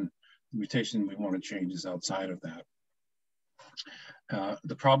 but then the mutation we want to change is outside of that.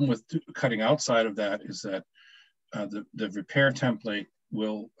 The problem with cutting outside of that is that the repair template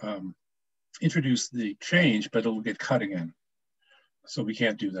will introduce the change, but it will get cut again. So we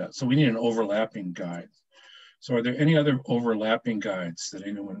can't do that. So we need an overlapping guide. So are there any other overlapping guides that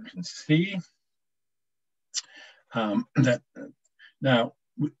anyone can see? Now,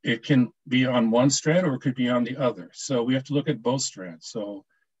 it can be on one strand or it could be on the other. So we have to look at both strands. So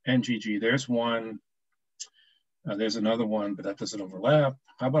NGG, there's one, there's another one, but that doesn't overlap.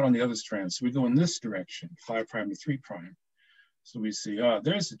 How about on the other strand? So we go in this direction, 5' to 3'. So we see,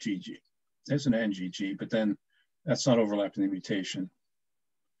 there's a GG, there's an NGG, but then that's not overlapping the mutation.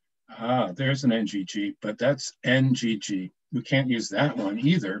 There's an NGG, but that's NGG. We can't use that one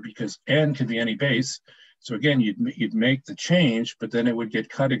either because N can be any base. So again, you'd make the change, but then it would get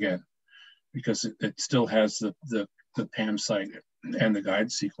cut again because it still has the PAM site and the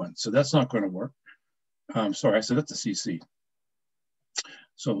guide sequence. So that's not going to work. Sorry, I said that's a CC.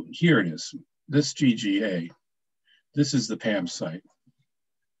 So here it is, this GGA. This is the PAM site.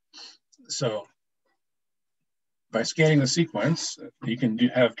 So by scanning the sequence, you can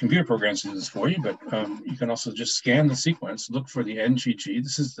have computer programs do this for you, but you can also just scan the sequence, look for the NGG.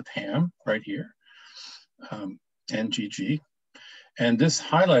 This is the PAM right here, NGG. And this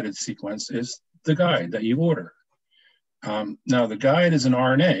highlighted sequence is the guide that you order. Now the guide is an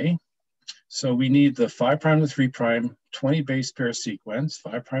RNA, so we need the 5' to 3', 20 base pair sequence,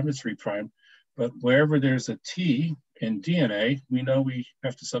 5' to 3', but wherever there's a T in DNA, we know we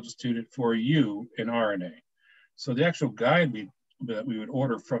have to substitute it for a U in RNA. So the actual guide that we would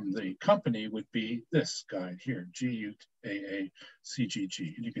order from the company would be this guide here, GUAA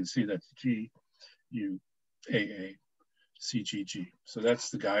CGG. And you can see that's GUAA CGG. So that's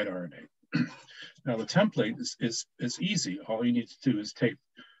the guide RNA. Now the template is easy. All you need to do is take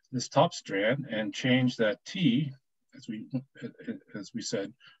this top strand and change that T, as we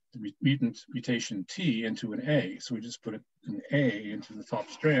said, the mutation T into an A. So we just put an A into the top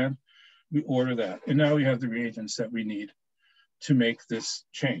strand. We order that. And now we have the reagents that we need to make this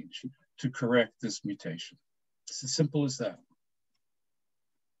change, to correct this mutation. It's as simple as that.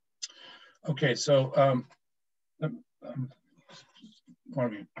 Okay, so I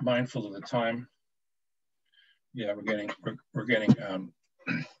want to be mindful of the time. Yeah, we're getting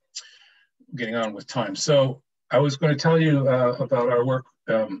on with time. So I was going to tell you about our work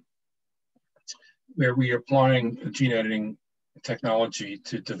where we are applying gene editing technology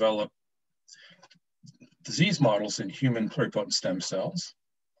to develop disease models in human pluripotent stem cells.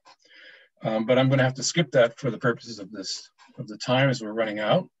 But I'm going to have to skip that for the purposes of the time as we're running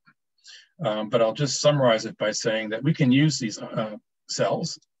out. But I'll just summarize it by saying that we can use these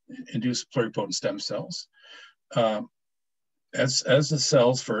cells, induced pluripotent stem cells, as the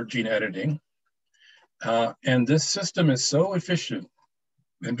cells for gene editing. And this system is so efficient,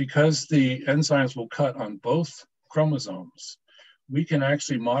 and because the enzymes will cut on both chromosomes, we can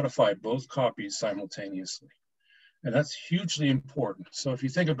actually modify both copies simultaneously. And that's hugely important. So if you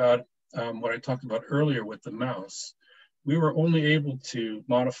think about what I talked about earlier with the mouse, we were only able to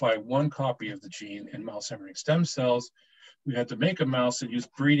modify one copy of the gene in mouse embryonic stem cells. We had to make a mouse that used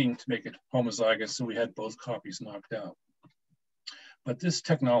breeding to make it homozygous, so we had both copies knocked out. But this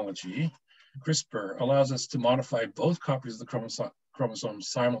technology, CRISPR, allows us to modify both copies of the chromosome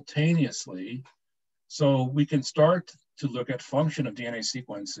simultaneously, so we can start to look at function of DNA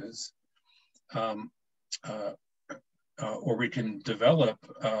sequences, or we can develop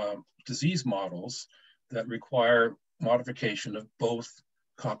disease models that require modification of both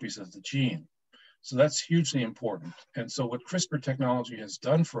copies of the gene. So that's hugely important. And so what CRISPR technology has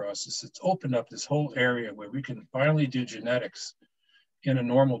done for us is it's opened up this whole area where we can finally do genetics in a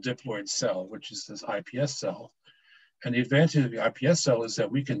normal diploid cell, which is this iPS cell. And the advantage of the iPS cell is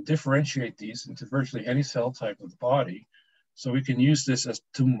that we can differentiate these into virtually any cell type of the body. So we can use this as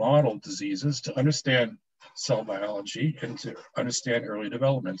to model diseases, to understand cell biology, and to understand early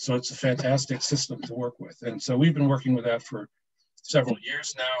development. So it's a fantastic system to work with. And so we've been working with that for several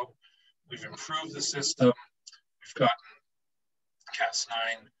years now. We've improved the system. We've gotten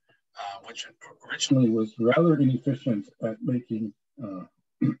Cas9 which originally was rather inefficient at making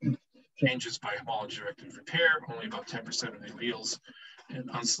changes by homology-directed repair, only about 10% of the alleles in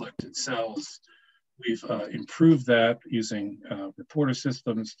unselected cells. We've improved that using reporter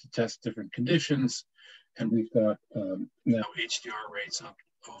systems to test different conditions, and we've got now HDR rates up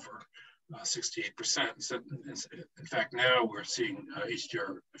over 68%. So, in fact, now we're seeing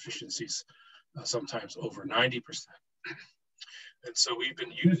HDR efficiencies sometimes over 90%. And so we've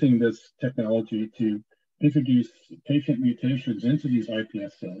been using this technology to introduce patient mutations into these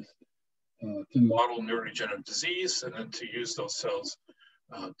iPS cells to model neurodegenerative disease, and then to use those cells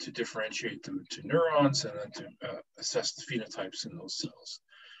to differentiate them to neurons, and then to assess the phenotypes in those cells.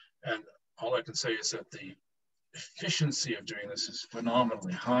 And all I can say is that the efficiency of doing this is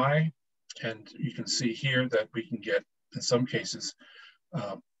phenomenally high. And you can see here that we can get, in some cases,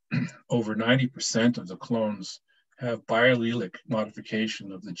 over 90% of the clones have biallelic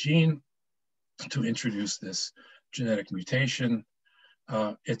modification of the gene to introduce this genetic mutation.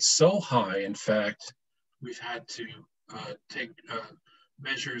 It's so high, in fact, we've had to take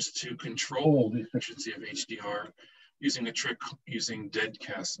measures to control the efficiency of HDR using a trick using dead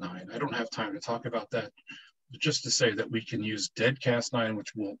Cas9. I don't have time to talk about that, but just to say that we can use dead Cas9,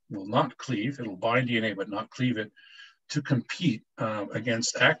 which will not cleave. It'll bind DNA but not cleave it, to compete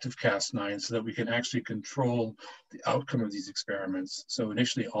against active Cas9 so that we can actually control the outcome of these experiments. So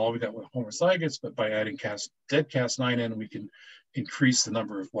initially all we got were homozygotes, but by adding dead Cas9 in, we can increase the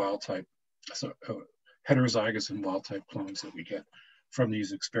number of wild type, so heterozygous and wild type clones that we get from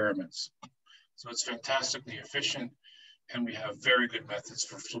these experiments. So it's fantastically efficient, and we have very good methods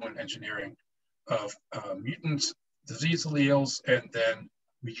for fluent engineering of mutants, disease alleles, and then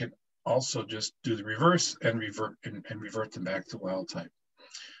we can also just do the reverse and revert them back to wild type.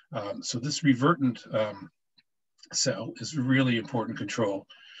 So this revertant cell is really important control,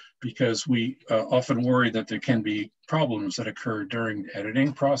 because we often worry that there can be problems that occur during the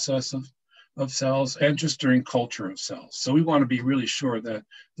editing process of cells and just during culture of cells. So we want to be really sure that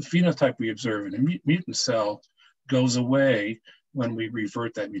the phenotype we observe in a mutant cell goes away when we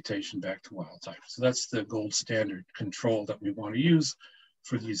revert that mutation back to wild type. So that's the gold standard control that we want to use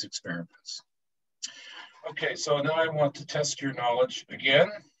for these experiments. Okay, so now I want to test your knowledge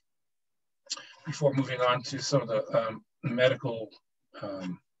again before moving on to some of the medical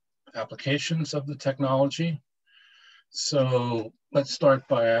applications of the technology. So let's start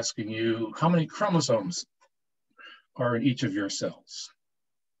by asking you, how many chromosomes are in each of your cells?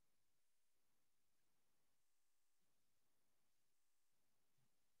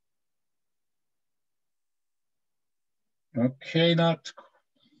 Okay, not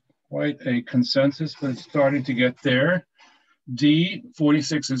quite a consensus, but it's starting to get there. D,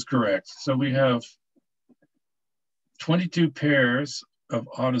 46 is correct. So we have 22 pairs of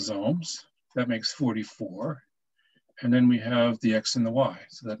autosomes. That makes 44. And then we have the X and the Y,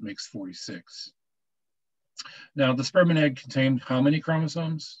 so that makes 46. Now, the sperm and egg contain how many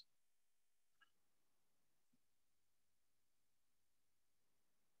chromosomes?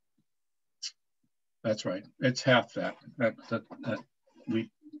 That's right, it's half that.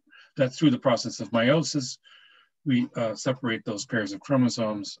 That's through the process of meiosis. We separate those pairs of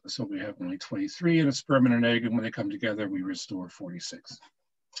chromosomes, so we have only 23 in a sperm and an egg, and when they come together, we restore 46.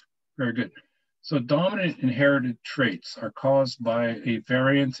 Very good. So dominant inherited traits are caused by a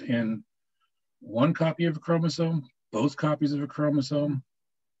variant in one copy of a chromosome, both copies of a chromosome,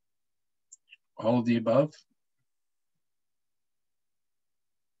 all of the above.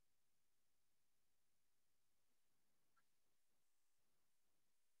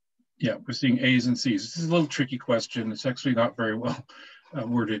 Yeah, we're seeing A's and C's. This is a little tricky question. It's actually not very well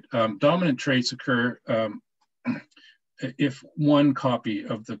worded. Dominant traits occur if one copy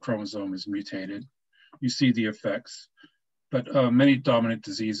of the chromosome is mutated. You see the effects. But many dominant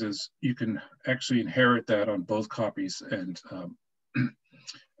diseases, you can actually inherit that on both copies, and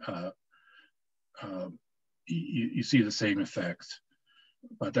you see the same effect.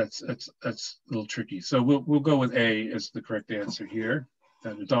 But that's a little tricky. So we'll go with A as the correct answer here.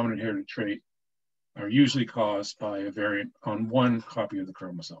 That the dominant inherited trait are usually caused by a variant on one copy of the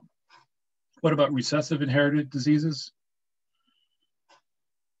chromosome. What about recessive inherited diseases?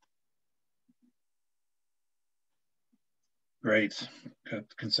 Great, got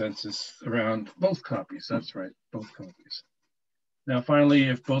consensus around both copies. That's right, both copies. Now, finally,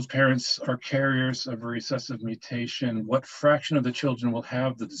 if both parents are carriers of a recessive mutation, what fraction of the children will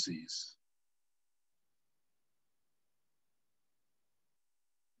have the disease?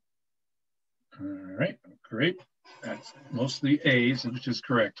 All right, great. That's mostly A's, which is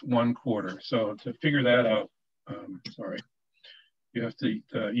correct, 1/4. So to figure that out, sorry. You have to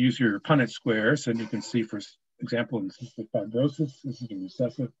use your Punnett squares, and you can see, for example, in cystic fibrosis, this is a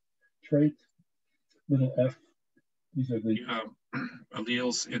recessive trait, little f. These are the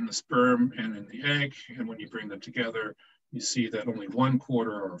alleles in the sperm and in the egg, and when you bring them together, you see that only 1/4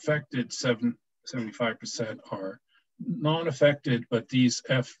 are affected, 75% are non-affected, but these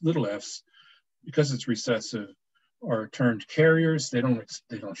little f's, because it's recessive, are termed carriers. They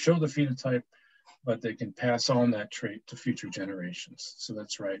don't show the phenotype, but they can pass on that trait to future generations. So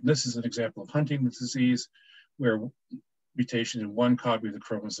that's right. This is an example of Huntington's disease, where mutation in one copy of the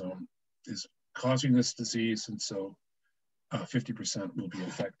chromosome is causing this disease, and so 50% will be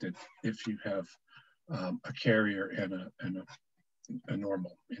affected if you have a carrier and a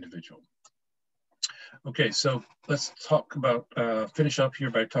normal individual. Okay, so let's talk about, finish up here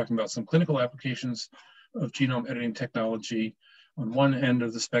by talking about some clinical applications of genome editing technology. On one end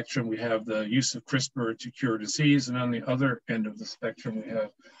of the spectrum, we have the use of CRISPR to cure disease, and on the other end of the spectrum, we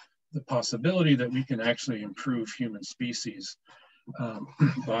have the possibility that we can actually improve human species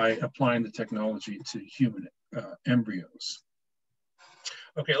by applying the technology to human embryos.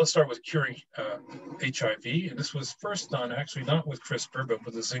 Okay, let's start with curing HIV. And this was first done actually not with CRISPR, but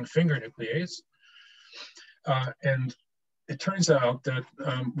with a zinc finger nuclease. And it turns out that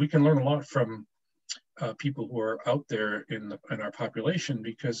we can learn a lot from people who are out there in our population,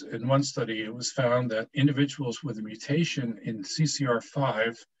 because in one study, it was found that individuals with a mutation in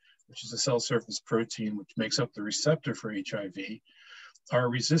CCR5, which is a cell surface protein which makes up the receptor for HIV, are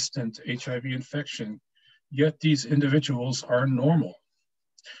resistant to HIV infection, yet these individuals are normal.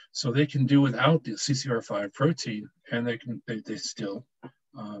 So they can do without the CCR5 protein, and they still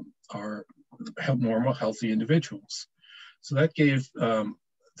are normal, healthy individuals. So that gave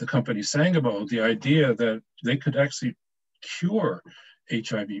the company Sangamo the idea that they could actually cure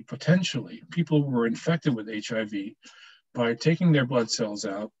HIV, potentially. People who were infected with HIV, by taking their blood cells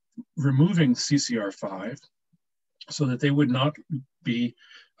out, removing CCR5, so that they would not be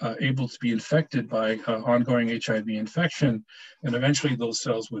able to be infected by ongoing HIV infection, and eventually those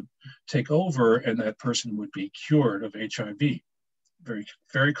cells would take over and that person would be cured of HIV. Very,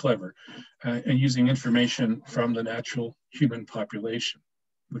 very clever, and using information from the natural human population,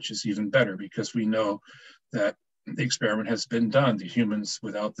 which is even better because we know that the experiment has been done. The humans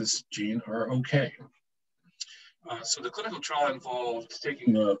without this gene are okay. So the clinical trial involved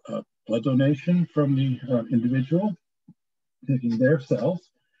taking a blood donation from the individual, taking their cells,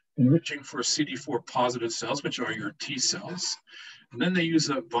 enriching for CD4 positive cells, which are your T cells. And then they use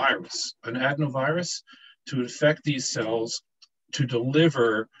a virus, an adenovirus, to infect these cells to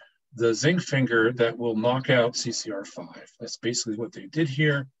deliver the zinc finger that will knock out CCR5. That's basically what they did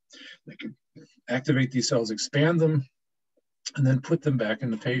here. They can activate these cells, expand them, and then put them back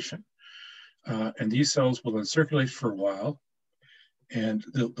in the patient. And these cells will then circulate for a while, and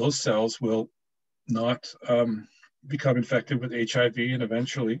those cells will not become infected with HIV, and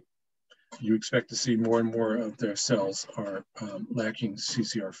eventually you expect to see more and more of their cells are lacking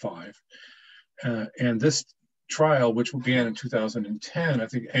CCR5. And this trial, which began in 2010, I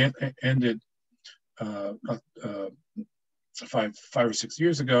think ended 5 or 6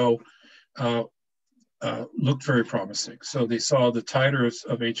 years ago, looked very promising. So they saw the titers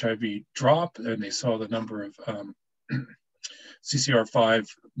of HIV drop, and they saw the number of CCR5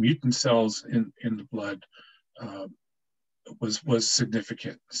 mutant cells in the blood was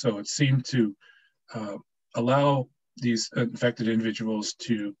significant. So it seemed to allow these infected individuals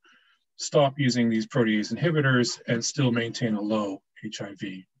to stop using these protease inhibitors and still maintain a low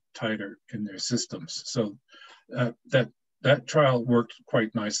HIV titer in their systems. So that trial worked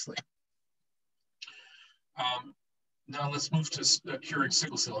quite nicely. Now let's move to curing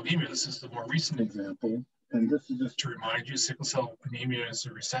sickle cell anemia. This is the more recent example. And this is just to remind you, sickle cell anemia is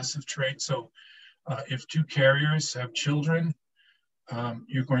a recessive trait. So if two carriers have children,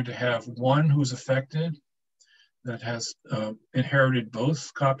 you're going to have one who's affected that has inherited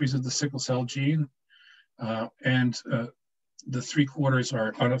both copies of the sickle cell gene, and the 3/4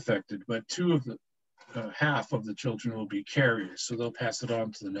 are unaffected, but half of the children will be carriers, so they'll pass it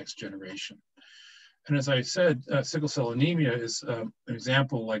on to the next generation. And as I said, sickle cell anemia is an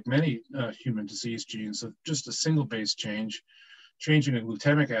example, like many human disease genes, of just a single base change, changing a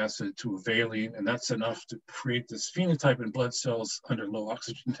glutamic acid to a valine, and that's enough to create this phenotype in blood cells under low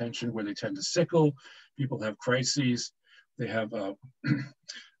oxygen tension where they tend to sickle. People have crises. They have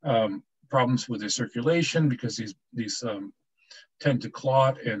problems with their circulation because these tend to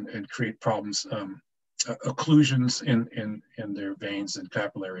clot and create problems, occlusions in their veins and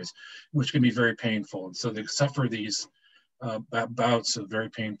capillaries, which can be very painful. And so they suffer these bouts of very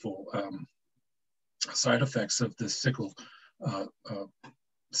painful side effects of this sickle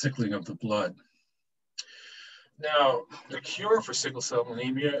sickling of the blood. Now, the cure for sickle cell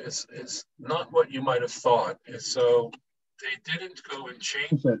anemia is not what you might have thought. And so they didn't go and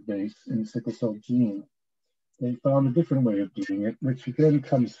change that base in the sickle cell gene. They found a different way of doing it, which again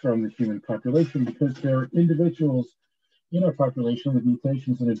comes from the human population, because there are individuals in our population with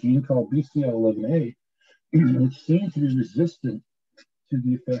mutations in a gene called BCL11A, which seem to be resistant to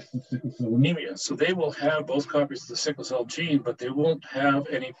the effects of sickle cell anemia. So they will have both copies of the sickle cell gene, but they won't have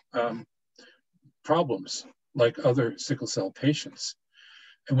any problems like other sickle cell patients.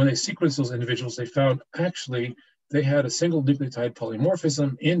 And when they sequenced those individuals, they found actually they had a single nucleotide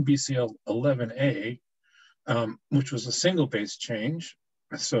polymorphism in BCL11A, which was a single base change.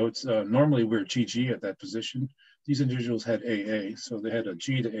 So it's normally we're GG at that position. These individuals had AA, so they had a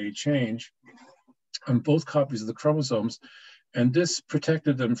G to A change on both copies of the chromosomes, and this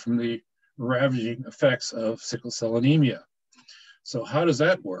protected them from the ravaging effects of sickle cell anemia. So how does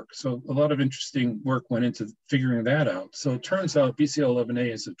that work? So a lot of interesting work went into figuring that out. So it turns out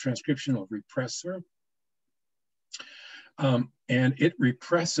BCL11A is a transcriptional repressor, and it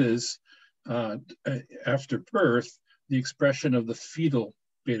represses after birth the expression of the fetal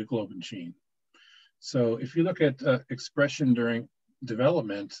beta globin gene. So if you look at expression during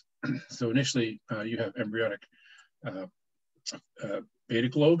development, so initially you have embryonic beta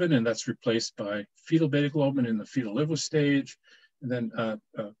globin, and that's replaced by fetal beta globin in the fetal liver stage. And then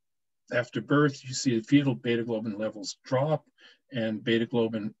after birth, you see the fetal beta globin levels drop, and beta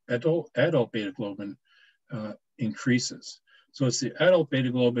globin, adult beta globin increases. So it's the adult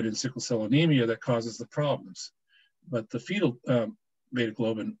beta globin in sickle cell anemia that causes the problems. But the fetal beta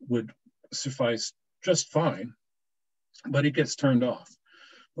globin would suffice just fine, but it gets turned off.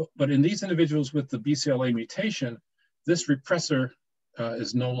 But in these individuals with the BCLA mutation, this repressor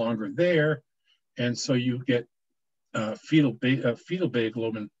is no longer there, and so you get fetal beta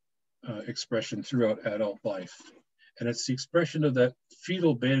globin expression throughout adult life. And it's the expression of that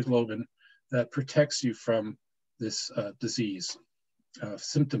fetal beta globin that protects you from this disease,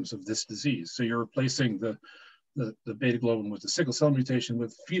 symptoms of this disease. So you're replacing the beta globin with the sickle cell mutation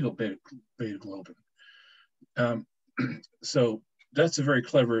with fetal beta globin. So that's a very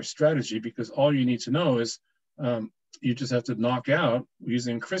clever strategy, because all you need to know is you just have to knock out,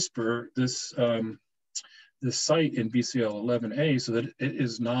 using CRISPR, this site in BCL11A so that it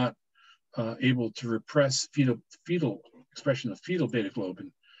is not able to repress fetal expression of fetal beta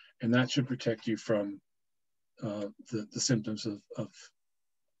globin, and that should protect you from the symptoms of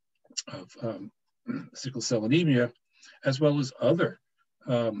sickle cell anemia, as well as other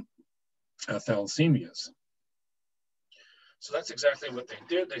thalassemias. So that's exactly what they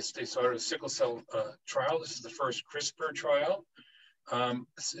did. They started a sickle cell trial. This is the first CRISPR trial.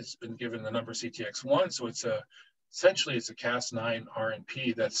 It's been given the number CTX1, so it's essentially it's a Cas9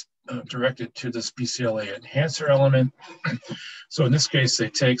 RNP that's directed to this BCLA enhancer element. So in this case, they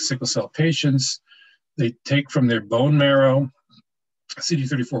take sickle cell patients, they take from their bone marrow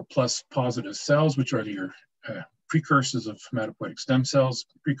CD34 plus positive cells, which are your precursors of hematopoietic stem cells,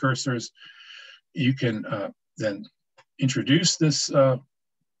 precursors. You can then introduce this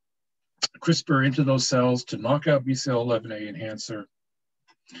CRISPR into those cells to knock out BCL11A enhancer,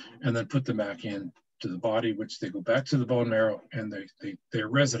 and then put them back in to the body, which they go back to the bone marrow, and they're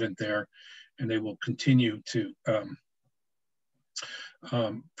resident there, and they will continue to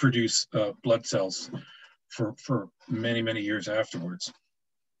produce blood cells for many, many years afterwards.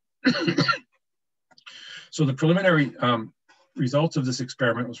 So the preliminary results of this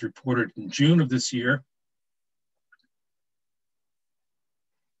experiment was reported in June of this year,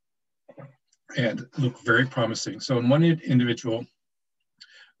 and looked very promising. So in one individual,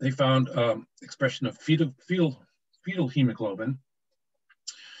 they found expression of fetal hemoglobin,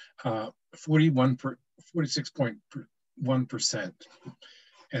 46.1%,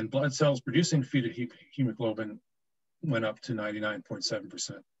 and blood cells producing fetal hemoglobin went up to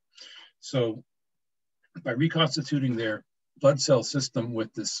 99.7%. So by reconstituting their blood cell system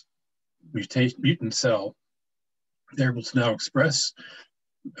with this mutant cell, they're able to now express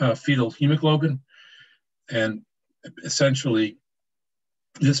fetal hemoglobin, and essentially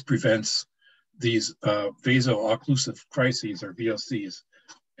this prevents these vaso-occlusive crises, or VOCs,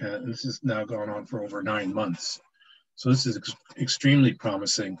 and this has now gone on for over 9 months. So this is extremely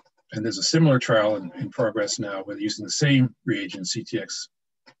promising, and there's a similar trial in progress now with using the same reagent,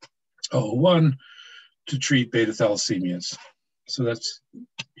 CTX001, to treat beta thalassemias. So that's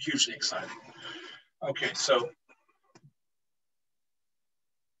hugely exciting. Okay, so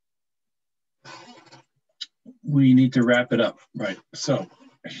we need to wrap it up, right? So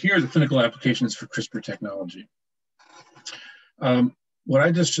here are the clinical applications for CRISPR technology. What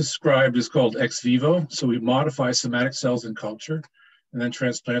I just described is called ex vivo. So we modify somatic cells in culture and then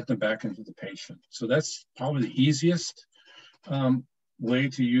transplant them back into the patient. So that's probably the easiest way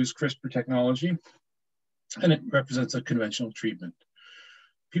to use CRISPR technology, and it represents a conventional treatment.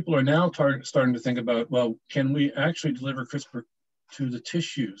 People are now starting to think about, well, can we actually deliver CRISPR to the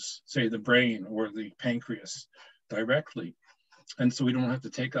tissues, say the brain or the pancreas directly? And so we don't have to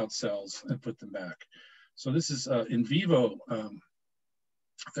take out cells and put them back. So this is in vivo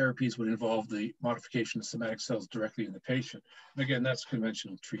therapies would involve the modification of somatic cells directly in the patient. And again, that's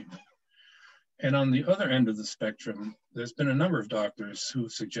conventional treatment. And on the other end of the spectrum, there's been a number of doctors who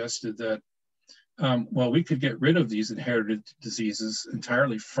suggested that, well, we could get rid of these inherited diseases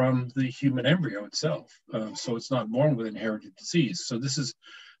entirely from the human embryo itself. So it's not born with inherited disease. So this is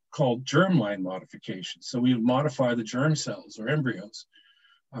called germline modification. So we modify the germ cells or embryos.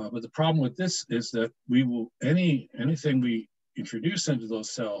 But the problem with this is that we will, anything we introduce into those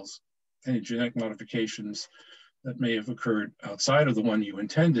cells, any genetic modifications that may have occurred outside of the one you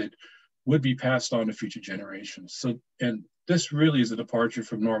intended, would be passed on to future generations. So, and this really is a departure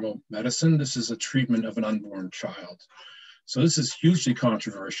from normal medicine. This is a treatment of an unborn child. So this is hugely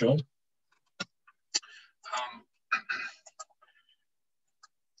controversial.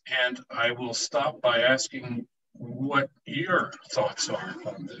 And I will stop by asking what your thoughts are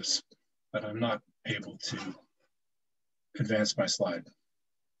on this, but I'm not able to advance my slide.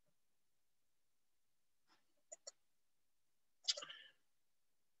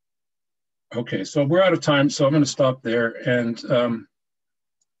 Okay, so we're out of time, so I'm going to stop there and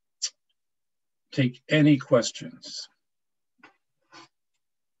take any questions.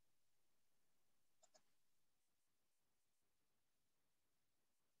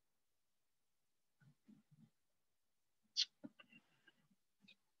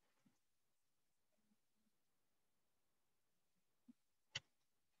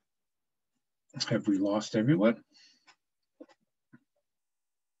 Have we lost everyone?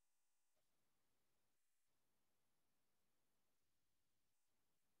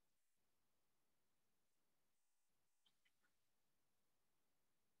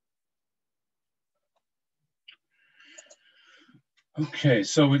 Okay,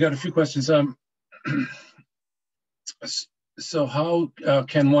 so we got a few questions. So how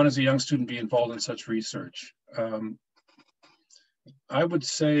can one as a young student be involved in such research? I would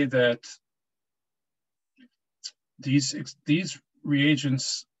say that these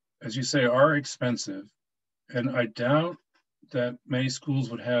reagents, as you say, are expensive, and I doubt that many schools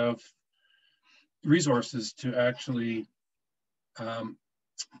would have resources to actually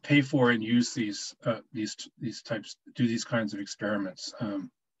pay for and use these types, do these kinds of experiments.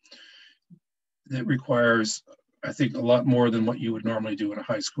 That requires, I think, a lot more than what you would normally do in a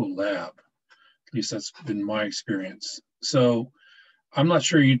high school lab. At least that's been my experience. So I'm not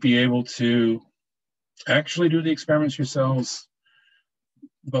sure you'd be able to actually do the experiments yourselves,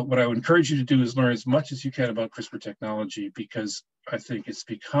 but what I would encourage you to do is learn as much as you can about CRISPR technology, because I think it's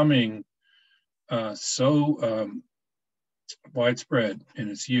becoming so widespread in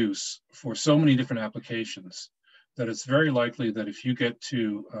its use for so many different applications that it's very likely that if you get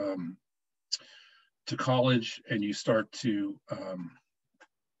to college and you start to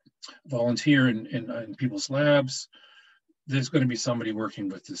volunteer in people's labs, there's going to be somebody working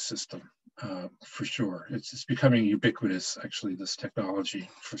with this system for sure. It's becoming ubiquitous, actually, this technology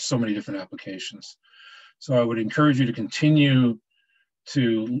for so many different applications. So I would encourage you to continue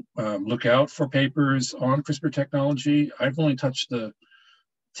to look out for papers on CRISPR technology. I've only touched the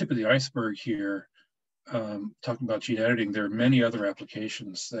tip of the iceberg here, talking about gene editing. There are many other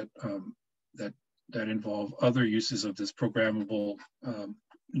applications that that involve other uses of this programmable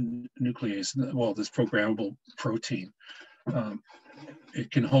nuclease, well, this programmable protein. It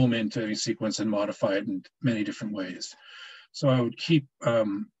can home into any sequence and modify it in many different ways. So I would keep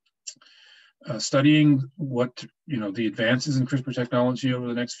studying what, the advances in CRISPR technology over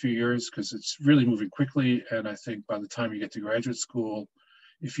the next few years, because it's really moving quickly. And I think by the time you get to graduate school,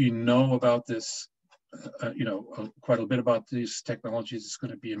 if you know about this, quite a bit about these technologies, it's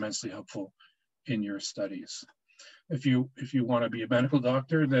going to be immensely helpful in your studies. If you want to be a medical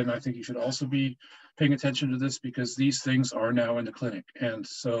doctor, then I think you should also be paying attention to this, because these things are now in the clinic. And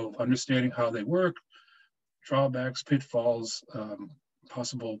so understanding how they work, drawbacks, pitfalls,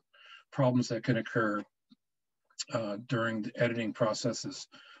 possible problems that can occur during the editing processes,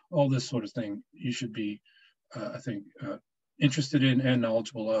 all this sort of thing, you should be, I think, interested in and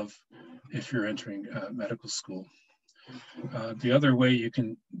knowledgeable of if you're entering medical school. The other way you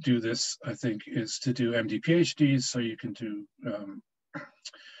can do this, I think, is to do MD PhDs, so you can do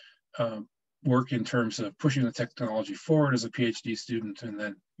work in terms of pushing the technology forward as a PhD student, and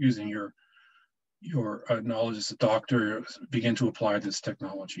then using your knowledge as a doctor, begin to apply this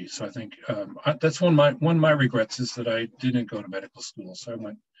technology. So I think that's one of my regrets, is that I didn't go to medical school. So I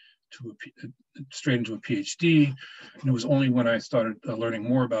went to straight into a PhD, and it was only when I started learning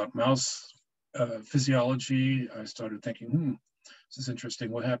more about mouse physiology, I started thinking, this is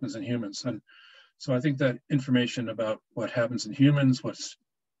interesting. What happens in humans? And so I think that information about what happens in humans, what's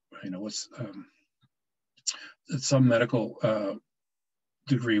some medical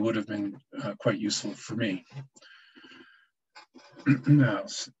degree would have been quite useful for me. Now,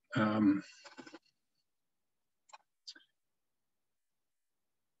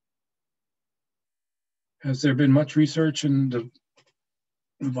 has there been much research in the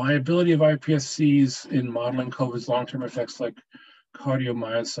viability of iPSCs in modeling COVID's long-term effects like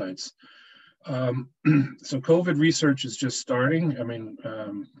cardiomyocytes? So COVID research is just starting. I mean,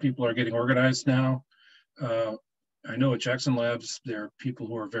 people are getting organized now. I know at Jackson Labs, there are people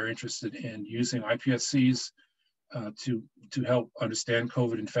who are very interested in using iPSCs to help understand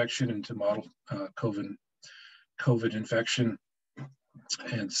COVID infection and to model COVID infection.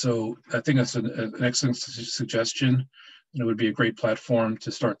 And so I think that's an excellent suggestion. And it would be a great platform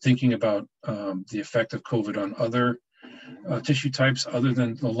to start thinking about the effect of COVID on other tissue types other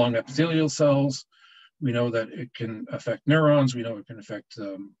than the lung epithelial cells. We know that it can affect neurons. We know it can affect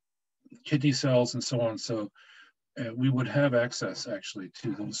kidney cells and so on. So we would have access actually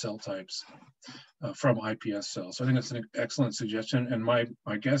to those cell types from iPS cells. So I think that's an excellent suggestion. And my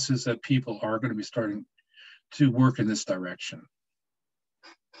guess is that people are going to be starting to work in this direction.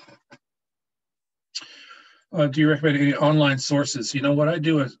 Do you recommend any online sources? You know, what I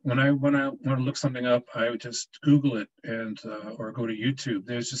do is when I want to look something up, I would just Google it and or go to YouTube.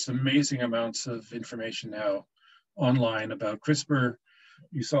 There's just amazing amounts of information now online about CRISPR.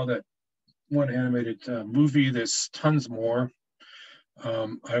 You saw that one animated movie. There's tons more.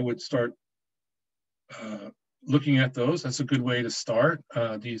 I would start looking at those. That's a good way to start.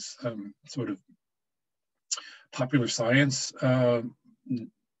 These sort of popular science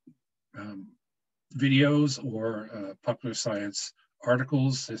videos or popular science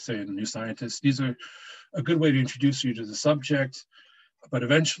articles, they say in the New Scientist. These are a good way to introduce you to the subject, but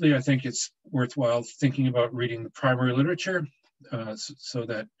eventually I think it's worthwhile thinking about reading the primary literature so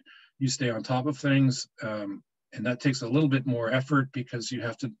that you stay on top of things. And that takes a little bit more effort because you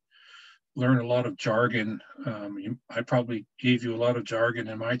have to learn a lot of jargon. I probably gave you a lot of jargon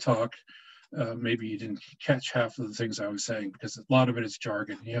in my talk. Maybe you didn't catch half of the things I was saying because a lot of it is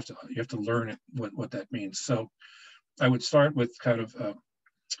jargon. You have to learn it, what that means. So I would start with kind of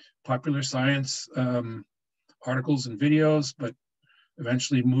popular science articles and videos, but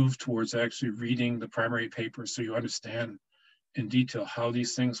eventually move towards actually reading the primary papers so you understand in detail how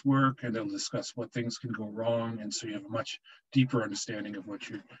these things work, and they'll discuss what things can go wrong, and so you have a much deeper understanding of what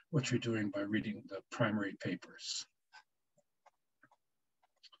you're doing by reading the primary papers.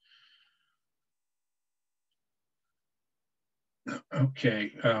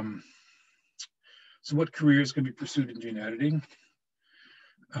 Okay, so what careers can be pursued in gene editing?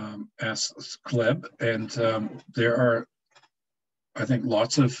 Asks Gleb, and there are, I think,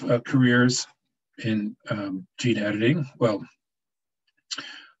 lots of careers in gene editing. Well,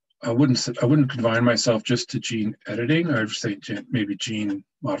 I wouldn't confine myself just to gene editing. I would say maybe gene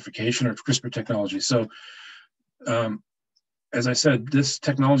modification or CRISPR technology. So, as I said, this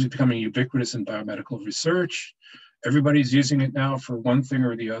technology is becoming ubiquitous in biomedical research. Everybody's using it now for one thing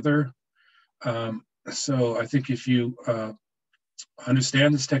or the other. So I think if you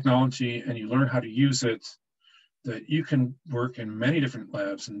understand this technology and you learn how to use it, that you can work in many different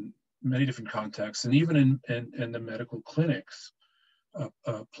labs and many different contexts, and even in the medical clinics,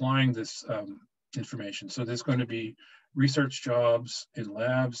 applying this information. So there's going to be research jobs in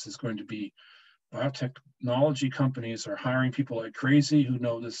labs. There's going to be biotechnology companies are hiring people like crazy who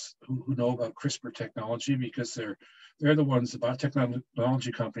know this, who know about CRISPR technology, because they're the ones, the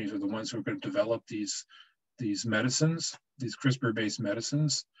biotechnology companies are the ones who are going to develop these medicines, these CRISPR-based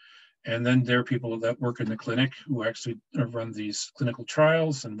medicines. And then there are people that work in the clinic who actually run these clinical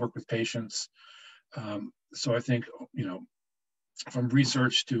trials and work with patients. So I think, you know, from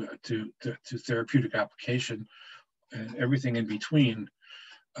research to therapeutic application and everything in between,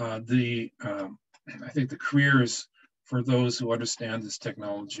 I think the careers for those who understand this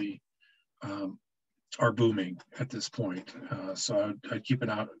technology are booming at this point. So I'd keep an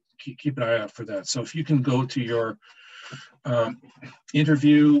eye out for that. So if you can go to your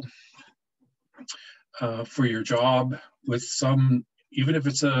interview for your job with some, even if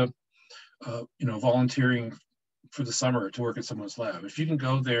it's volunteering for the summer to work at someone's lab, if you can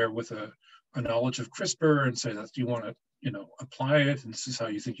go there with a a knowledge of CRISPR and say that you want to, apply it, and this is how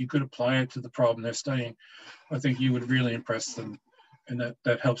you think you could apply it to the problem they're studying, I think you would really impress them, and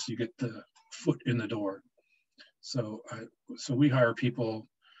that helps you get the foot in the door. So we hire people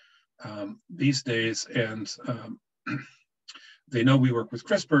these days, and they know we work with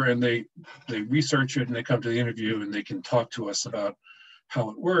CRISPR, and they research it, and they come to the interview, and they can talk to us about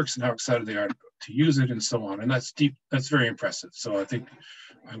how it works and how excited they are to use it, and so on. And that's very impressive. So I think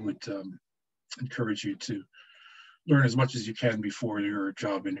I would encourage you to learn as much as you can before your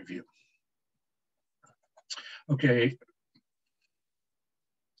job interview. Okay.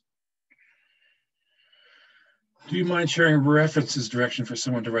 Do you mind sharing a references direction for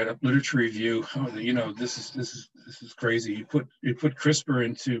someone to write up literature review? Oh, this is crazy. You put CRISPR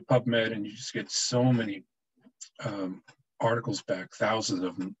into PubMed, and you just get so many articles back, thousands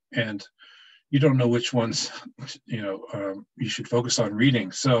of them, and you don't know which ones you should focus on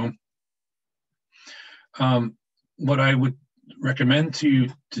reading. So what I would recommend to you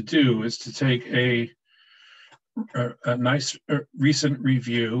to do is to take a nice recent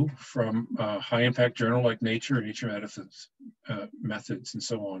review from a high impact journal like Nature Medicine's Methods, and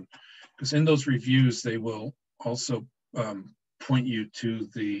so on, because in those reviews they will also point you to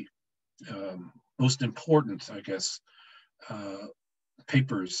the most important, I guess,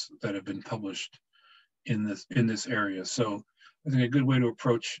 papers that have been published in this area. So I think a good way to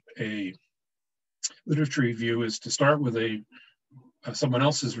approach a literature review is to start with someone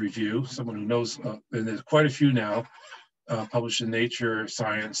else's review, someone who knows, and there's quite a few now published in Nature,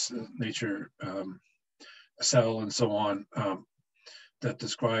 Science, Nature, Cell, and so on, that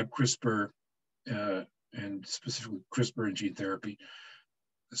describe CRISPR and specifically CRISPR and gene therapy.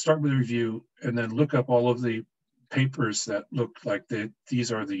 Start with a review, and then look up all of the papers that look like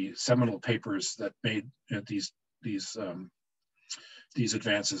these are the seminal papers that made these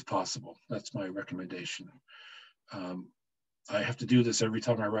advances possible. That's my recommendation. I have to do this every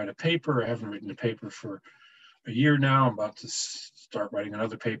time I write a paper. I haven't written a paper for a year now. I'm about to start writing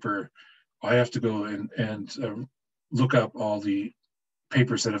another paper. I have to go and look up all the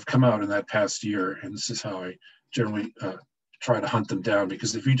papers that have come out in that past year. And this is how I generally try to hunt them down,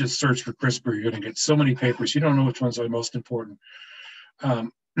 because if you just search for CRISPR, you're going to get so many papers. You don't know which ones are the most important.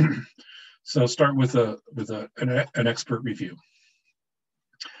 So start with an expert review.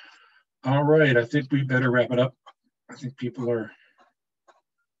 All right, I think we better wrap it up. I think people are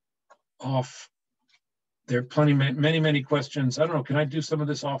off. There are many questions. I don't know, can I do some of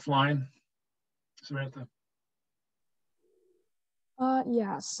this offline, Samantha?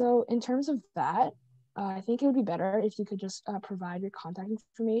 Yeah, so in terms of that, I think it would be better if you could just provide your contact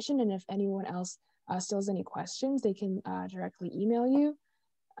information, and if anyone else still has any questions, they can directly email you.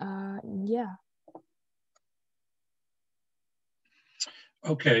 Yeah.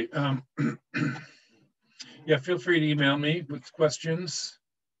 Okay. Yeah, feel free to email me with questions.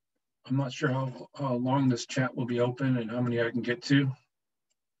 I'm not sure how long this chat will be open and how many I can get to.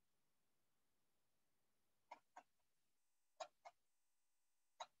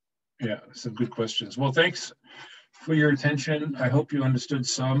 Yeah, some good questions. Well, thanks for your attention. I hope you understood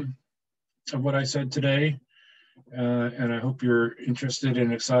some of what I said today, and I hope you're interested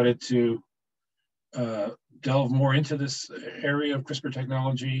and excited to delve more into this area of CRISPR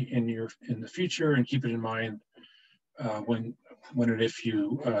technology in the future, and keep it in mind when and if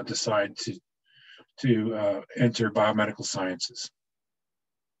you decide to enter biomedical sciences.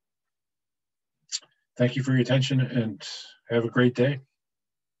 Thank you for your attention, and have a great day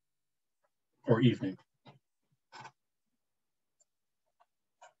or evening.